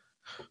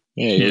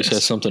 Yeah, he always Yes.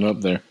 has something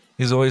up there.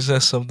 He's always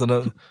has something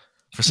up.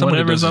 For somebody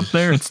who Whatever's does up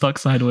there, it's stuck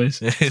sideways.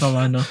 That's all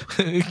I know.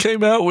 It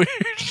came out weird.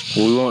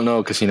 Well, we won't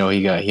know because he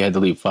had to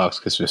leave Fox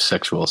because of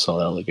sexual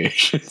assault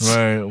allegations.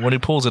 Right. When he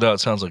pulls it out, it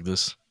sounds like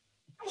this.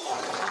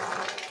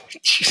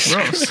 Jesus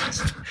Gross.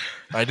 Christ.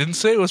 I didn't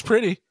say it was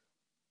pretty. I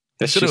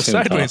That's said it was just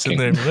him sideways in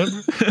talking. there,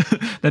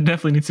 remember? That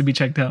definitely needs to be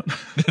checked out.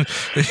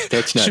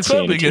 That's not Should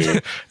probably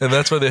sanitary. and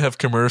that's why they have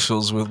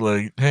commercials with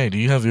like, hey, do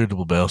you have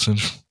irritable bowel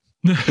syndrome?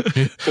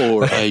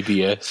 Or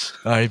IBS.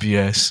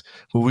 IBS.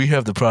 Well, we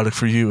have the product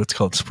for you. It's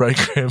called Sprite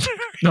Cranberry.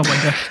 Oh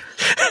my god.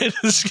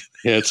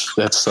 Yeah,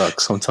 that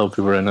sucks. I'm telling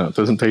people right now, it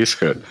doesn't taste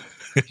good.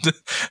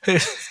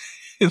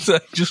 It's I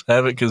just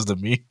have it because the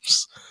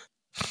memes.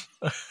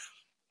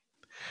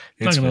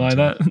 Not gonna lie,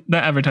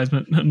 that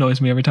advertisement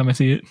annoys me every time I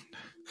see it.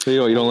 So,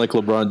 you don't like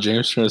LeBron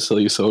James trying to sell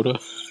you soda?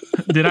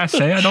 Did I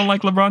say I don't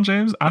like LeBron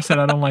James? I said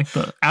I don't like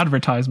the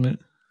advertisement.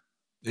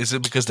 Is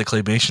it because the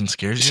claymation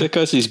scares It's you?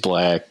 because he's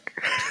black.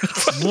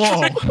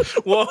 Whoa.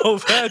 Whoa,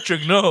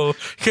 Patrick, no. You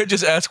can't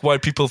just ask why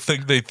people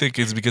think they think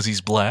it's because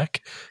he's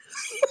black.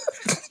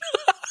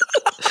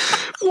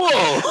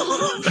 Whoa!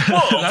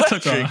 That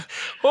took Patrick, a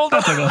hold on.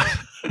 that took a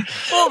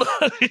Hold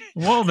on.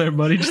 whoa there,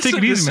 buddy. Just take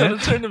it easy, man.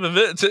 Turn of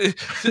events.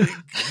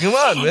 Come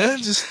on, man.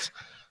 Just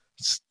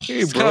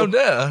bro. calm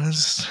down.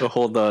 Just- So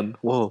hold on.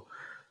 Whoa.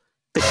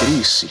 Take it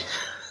easy.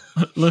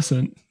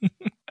 Listen,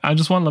 I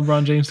just want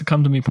LeBron James to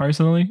come to me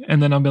personally,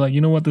 and then I'll be like, you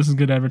know what? This is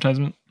good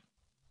advertisement.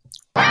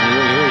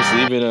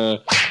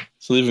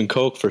 He's leaving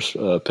Coke for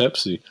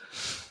Pepsi.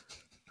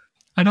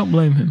 I don't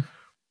blame him.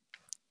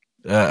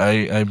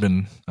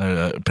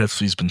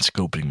 Pepsi's been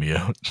scoping me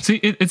out. See,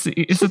 it's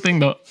the thing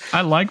though.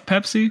 I like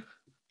Pepsi.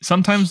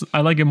 Sometimes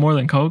I like it more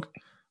than Coke,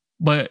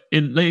 but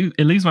it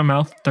leaves my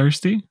mouth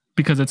thirsty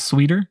because it's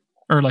sweeter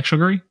or like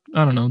sugary.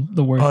 I don't know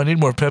the word. Oh, I need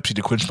more Pepsi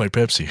to quench my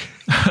Pepsi.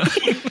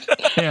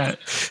 Yeah,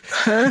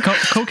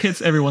 Coke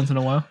hits every once in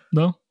a while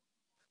though.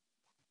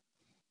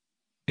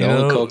 The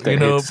only Coke that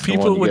hits the one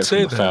people you would get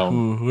say from the that.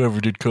 fountain. Whoever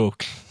did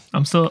Coke.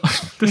 I'm still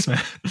this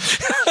man.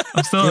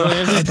 I'm still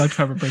a Dr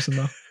Pepper person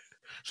though.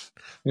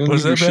 You don't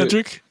Was need that your shit.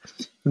 Patrick?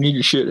 You need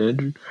your shit,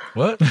 Andrew.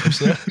 What? What's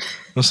that?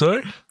 I'm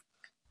sorry?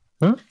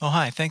 Oh,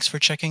 hi. Thanks for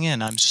checking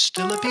in. I'm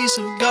still a piece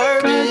of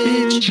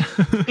garbage.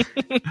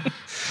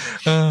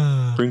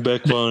 Bring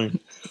back mine.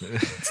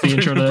 It's the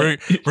intro to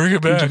bring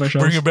it back. each of our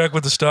shows. Bring it back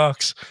with the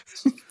stocks.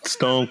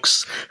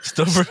 Stonks.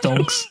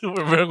 Stonks.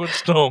 We're back with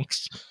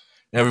stonks.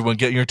 Everyone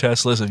get your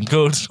Teslas and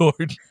go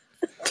toward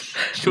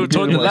Get the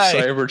in my light.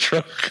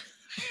 Cybertruck.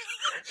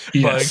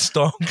 Buying Yes.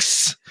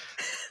 stonks.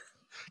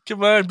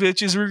 Come on,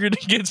 bitches. We're gonna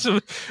get some.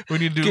 We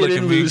need to do Get like a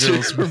in, Mean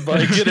losers, Girls. for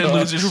buying Get in, stonks.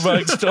 losers for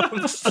buying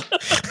stonks.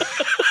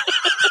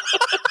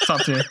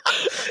 Top tier.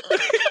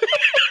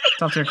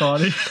 Top tier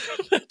quality.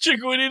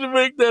 Chick, we need to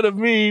make that a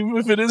meme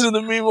if it isn't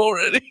a meme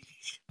already.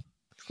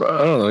 I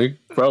don't know. He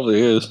probably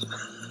is.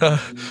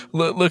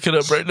 Look it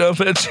up right now,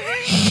 Patrick.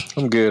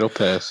 I'm good. I'll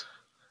pass.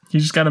 You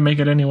just got to make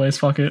it anyways.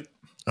 Fuck it.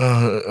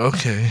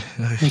 Okay.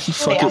 They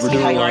Fuck it, ask we're you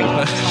how doing you are, you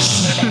live.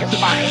 just say that you're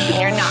fine,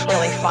 and you're not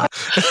really fine.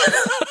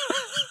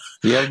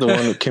 You have the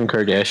one with Kim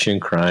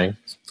Kardashian crying.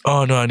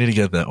 Oh no, I need to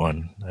get that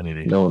one. I need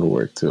to. No one will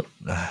work too.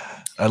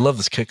 I love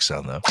this kick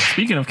sound though.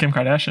 Speaking of Kim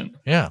Kardashian,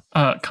 Yeah.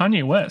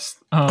 Kanye West.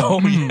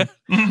 Oh yeah.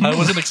 I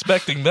wasn't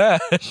expecting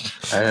that.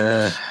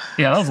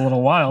 Yeah, that was a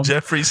little wild.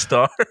 Jeffree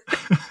Star.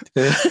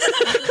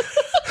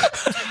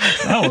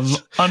 That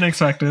was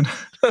unexpected.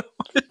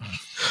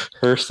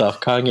 First off,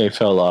 Kanye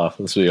fell off.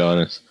 Let's be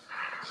honest.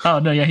 Oh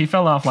no, yeah, he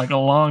fell off like a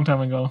long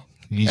time ago.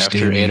 You After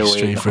stay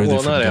straight 808. further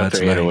Well, from not God's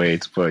after light.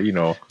 808s, but you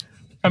know,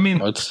 I mean,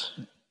 what's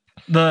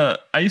I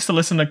used to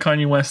listen to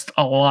Kanye West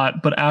a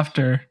lot, but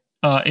after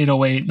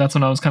 808, that's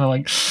when I was kind of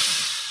like,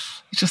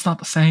 it's just not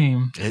the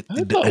same. It I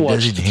thought doesn't Watch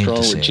the hit the Throne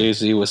with same. Jay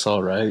Z was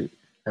all right.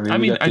 I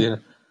mean,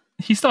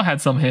 he still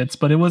had some hits,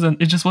 but it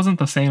just wasn't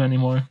the same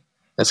anymore.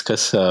 that's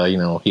because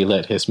he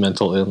let his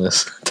mental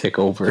illness take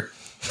over.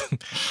 Things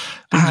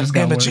just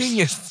got I'm a worse.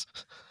 genius.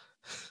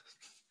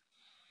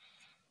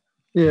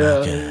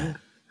 Yeah.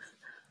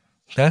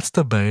 That's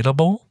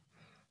debatable.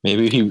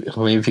 Maybe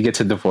if he gets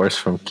a divorce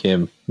from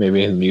Kim,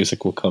 maybe his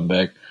music will come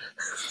back.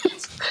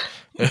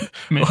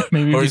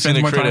 Maybe or if he he's spends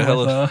gonna more create a time hell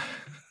with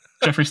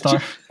Jeffree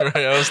Star. Right.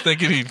 I was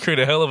thinking he'd create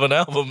a hell of an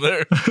album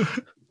there.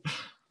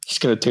 He's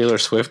gonna Taylor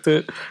Swift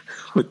it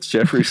with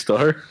Jeffree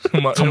Star.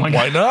 Why, Oh my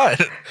why not?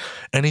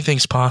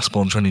 Anything's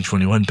possible in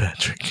 2021,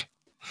 Patrick.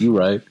 You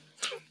right.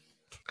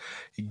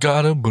 You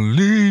gotta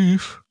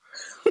believe.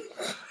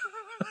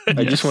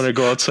 I just want to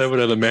go outside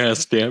without a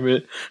mask. Damn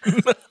it!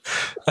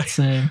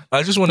 Same.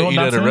 I just want to Feel eat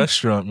that at a same?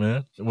 restaurant,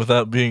 man,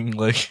 without being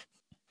like,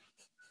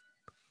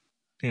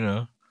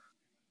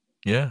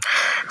 yeah.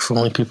 If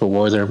only people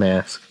wore their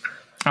mask.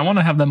 I want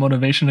to have that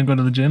motivation to go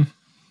to the gym.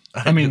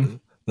 I mean,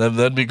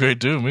 that'd be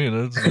great too. Me,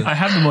 I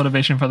have the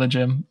motivation for the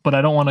gym, but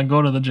I don't want to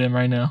go to the gym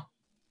right now.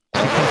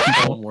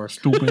 People More.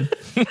 stupid.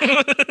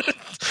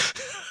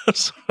 I'm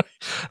sorry.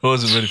 I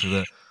wasn't ready for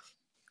that.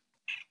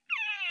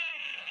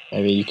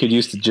 I mean, you could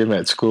use the gym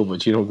at school,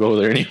 but you don't go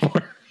there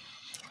anymore.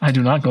 I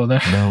do not go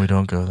there. No, we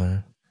don't go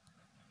there.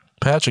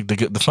 Patrick,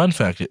 the fun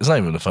fact, it's not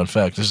even a fun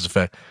fact, this is a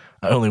fact.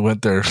 I only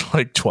went there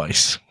like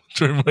twice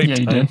during my Yeah,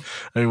 you time. did.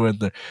 I went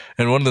there.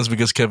 And one of those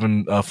because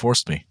Kevin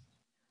forced me.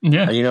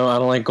 Yeah. You know, I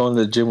don't like going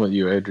to the gym with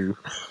you, Andrew.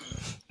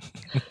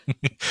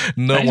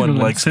 No He's one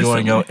really likes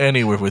going consistently. out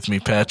anywhere with me,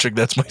 Patrick.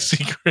 That's my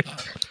secret.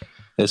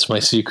 That's my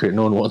secret.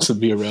 No one wants to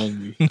be around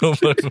me. no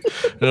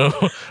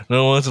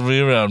one wants to be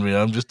around me.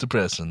 I'm just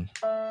depressing.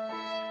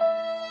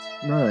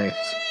 Nice.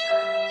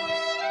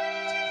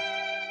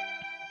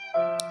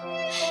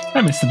 I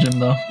miss the gym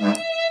though.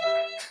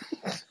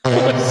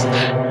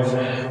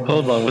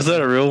 Hold on, was that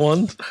a real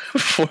one?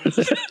 Before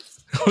that?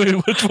 Wait,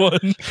 which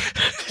one?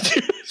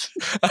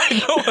 I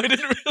know, I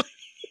didn't really.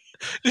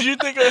 Did you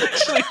think I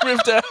actually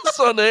ripped ass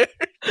on air?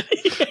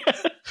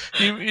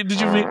 Did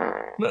you mean?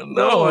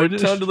 No, I it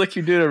didn't. sounded like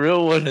you did a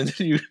real one, and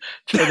then you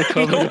tried to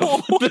cover it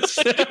up with the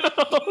sound.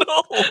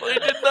 No, I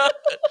did not.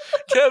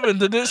 Kevin,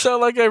 did it sound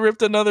like I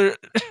ripped another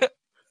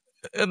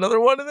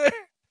one in there?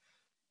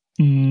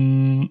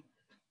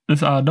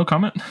 No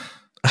comment.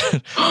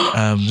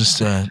 Just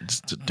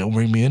don't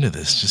bring me into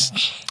this.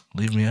 Just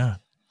leave me out.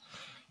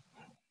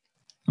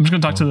 I'm just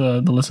gonna talk to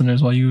the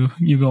listeners while you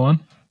go on.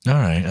 All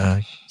right. You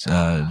guys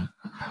are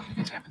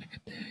having a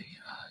good day.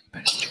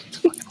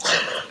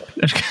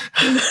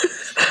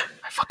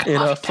 I fucking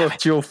And I love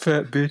fucked your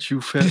fat bitch,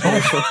 you fat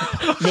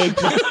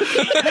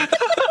motherfucker.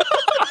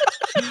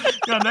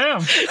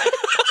 Goddamn.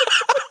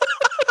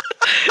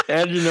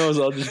 Andrew knows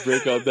I'll just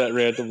break out that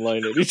random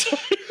line anytime.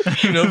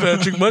 You know,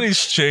 Patrick,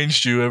 money's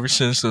changed you ever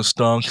since those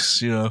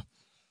stonks, you know.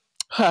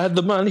 Hide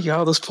the money,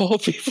 all those poor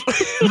people.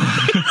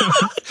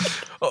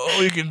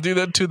 Oh, you can do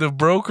that to the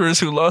brokers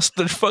who lost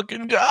their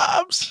fucking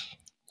jobs.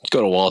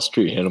 Go to Wall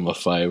Street, hand him a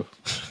 5.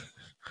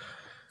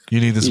 You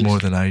need this more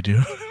than I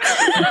do.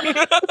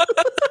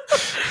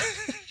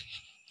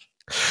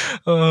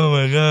 Oh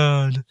my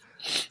god.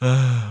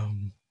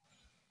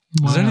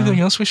 Is there anything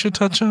else we should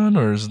touch on,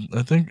 or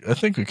I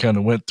think we kind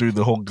of went through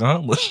the whole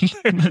gauntlet.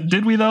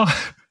 Did we though?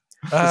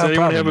 Does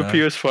anyone have a not.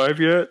 PS5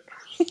 yet?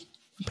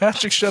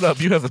 Patrick, shut up.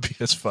 You have a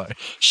PS5.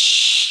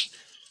 Shh.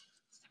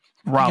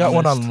 Rob You got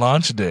one list. on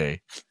launch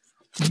day.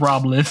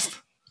 Rob list.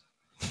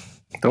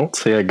 Don't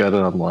say I got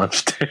it on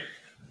launch day.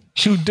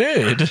 You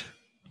did.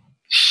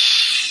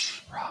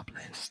 Rob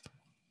list.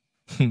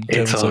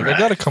 Kevin's like, alright. I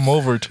gotta come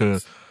over to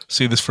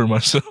see this for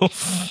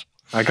myself.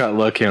 I got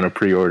lucky on a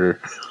pre-order.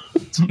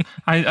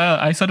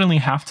 I suddenly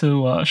have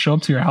to show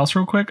up to your house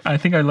real quick. I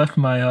think I left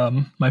my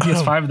my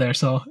PS5 there,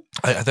 so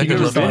I think You I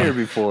guys left I've been my, here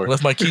before.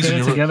 left my keys get in it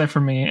your room. together for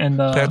me. And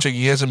Patrick,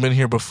 he hasn't been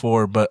here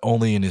before, but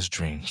only in his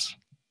dreams.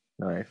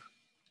 Nice.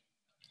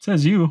 it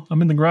says you.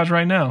 I'm in the garage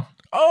right now.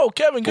 Oh,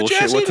 Kevin, get your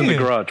Bullshit. ass What's in the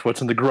here. garage?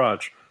 What's in the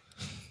garage?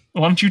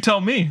 Why don't you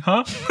tell me,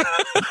 huh?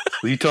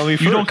 Will you tell me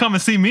first? You don't come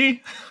and see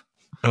me.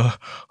 Oh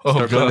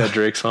Start playing that god.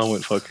 Drake song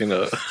with fucking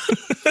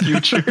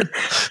Future.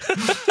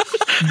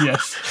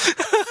 Yes.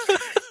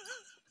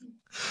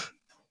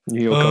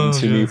 You'll come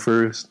to me God.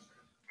 first.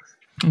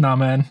 Nah,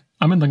 man.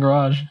 I'm in the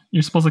garage.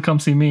 You're supposed to come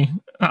see me.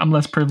 I'm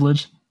less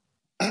privileged.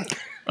 I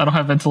don't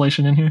have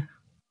ventilation in here.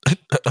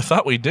 I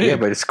thought we did. Yeah,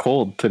 but it's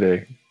cold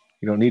today.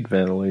 You don't need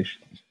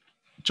ventilation.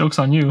 Joke's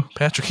on you.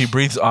 Patrick, he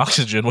breathes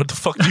oxygen. What the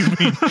fuck do you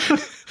mean?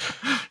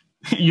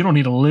 You don't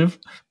need to live.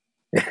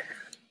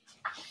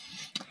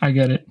 I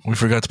get it. We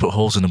forgot to put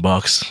holes in the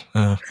box.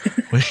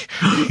 Patrick,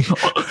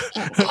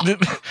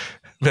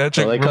 I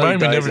like how he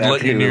remind me dies never to let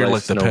after you he near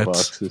realized like the no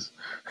pets. boxes.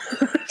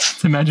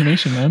 It's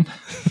imagination, man.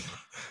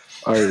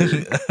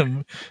 Arg.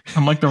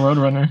 I'm like the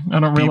Roadrunner. I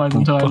don't realize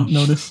until I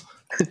notice.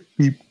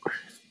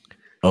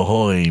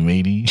 Ahoy,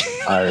 matey.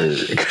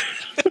 Arg.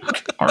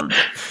 Arg.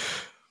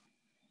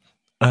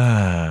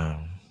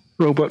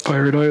 Robot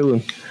Pirate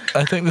Island.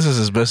 I think this is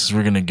as best as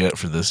we're gonna get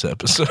for this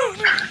episode.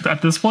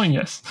 At this point,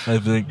 yes. I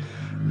think.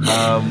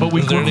 But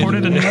we is there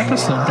recorded a anything- new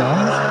episode,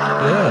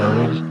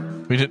 guys. Yeah,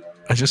 we did.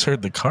 I just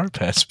heard the car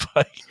pass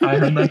by. I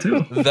heard that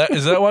too.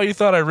 Is that why you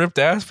thought I ripped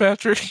ass,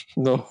 Patrick?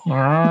 No.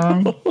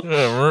 Andrew,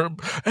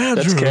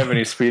 That's Kevin.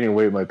 He's speeding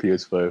away my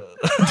PS5.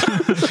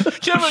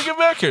 Kevin, get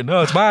back here!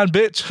 No, it's mine,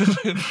 bitch.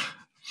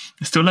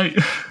 It's too late.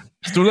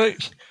 It's too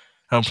late.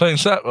 I'm playing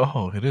sap.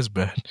 Oh, it is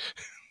bad.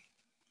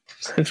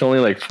 It's only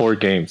like 4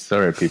 games.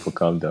 Sorry, people,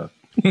 calm down.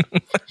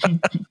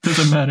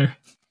 Doesn't matter.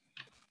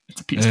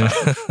 It's a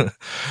PS5.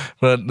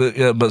 But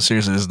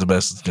seriously, this is the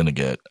best it's gonna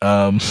get.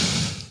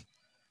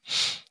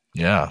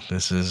 Yeah,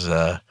 this is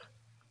it.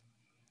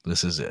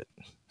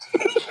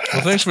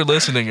 Well, thanks for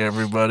listening,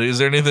 everybody. Is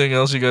there anything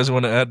else you guys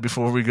want to add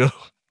before we go?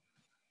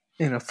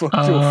 And I fucked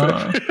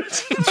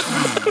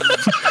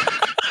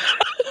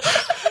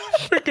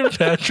Freaking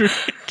Patrick.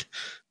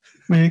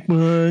 Make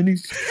money.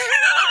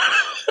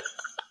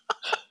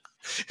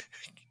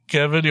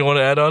 Kevin, you want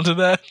to add on to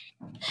that?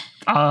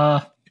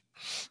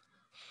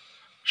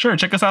 Sure.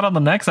 Check us out on the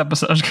next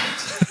episode.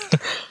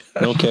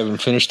 No, Kevin,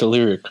 finish the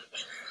lyric.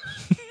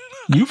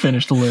 You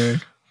finished the lyric.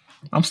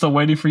 I'm still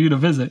waiting for you to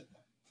visit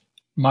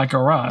my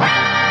garage.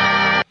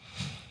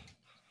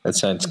 That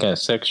sounds kind of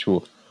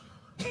sexual.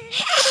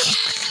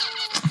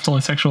 It's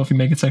only sexual if you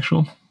make it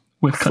sexual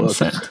with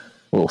consent.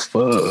 Well,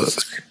 fuck.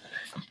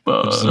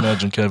 Just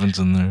imagine Kevin's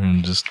in there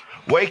and just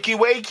Wakey,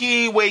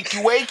 wakey,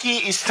 wakey,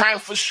 wakey. It's time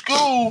for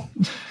school.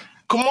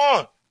 Come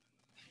on.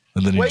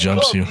 and then he Wake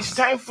jumps up. you It's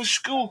time for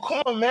school.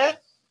 Come on, man.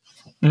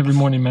 Every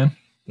morning, man.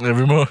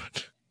 every morning.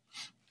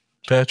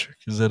 Patrick,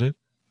 is that it?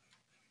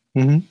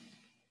 Mm-hmm.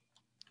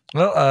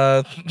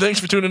 Well, thanks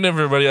for tuning in,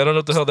 everybody. I don't know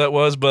what the hell that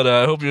was, but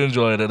I hope you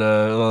enjoyed it.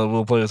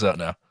 We'll play this out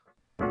now.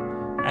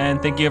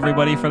 And thank you,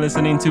 everybody, for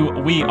listening to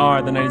We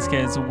Are the 90s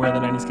Kids. We're the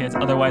 90s Kids,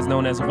 otherwise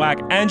known as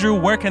WAC. Andrew,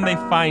 where can they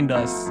find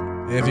us?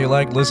 If you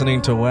like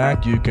listening to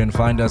WAC, you can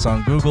find us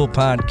on Google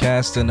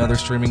Podcasts and other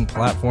streaming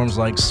platforms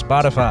like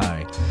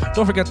Spotify.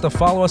 Don't forget to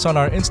follow us on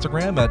our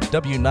Instagram at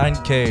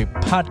W9K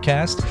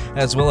Podcast,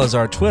 as well as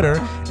our Twitter.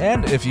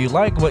 And if you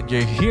like what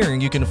you're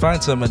hearing, you can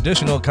find some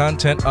additional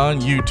content on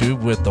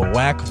YouTube with the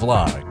WAC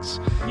Vlogs.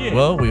 Yeah.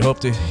 Well, we hope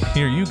to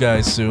hear you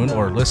guys soon,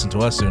 or listen to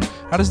us soon.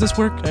 How does this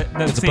work?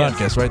 It's a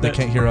podcast, right? They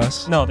can't hear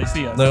us? No, they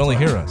see us. They only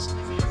hear us.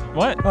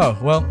 What? Oh,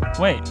 well.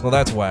 Wait. Well,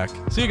 that's whack.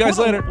 See you guys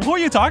later. Who are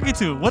you talking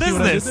to? What is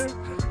what I did this? there?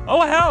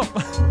 Oh, help.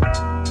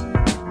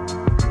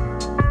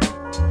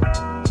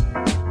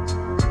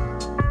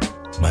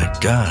 My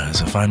God,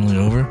 is it finally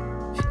over?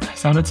 I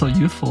sounded so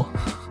youthful.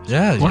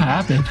 Yeah. What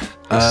happened?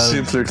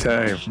 Simpler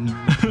time.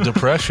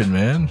 Depression,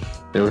 man.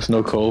 There was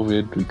no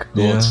COVID. We could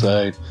go Yeah.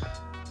 outside.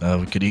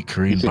 We could eat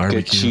Korean You could get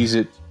barbecue.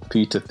 Cheez-It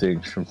pizza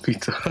things from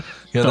Pizza Hut.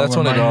 Yeah, Don't that's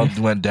when it all remind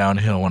me. went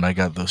downhill when I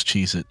got those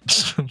Cheez-It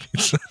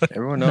pizza.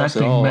 Everyone That else, it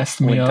thing all messed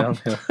me went up.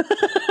 downhill.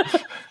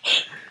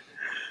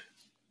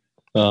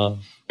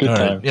 Good All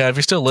right. time. Yeah, if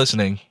you're still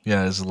listening,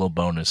 yeah, it's a little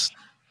bonus.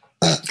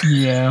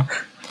 Yeah.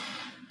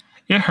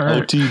 It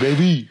hurt OT,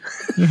 baby.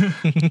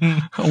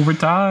 over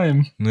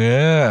time.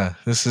 Yeah,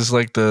 this is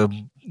like the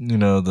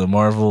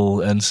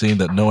Marvel end scene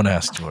that no one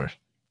asked for.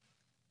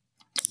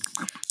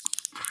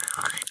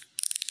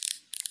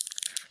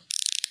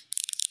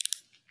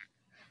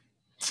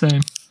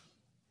 Same.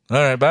 All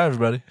right, bye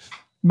everybody.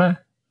 Bye.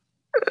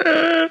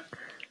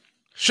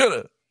 Shut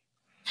up.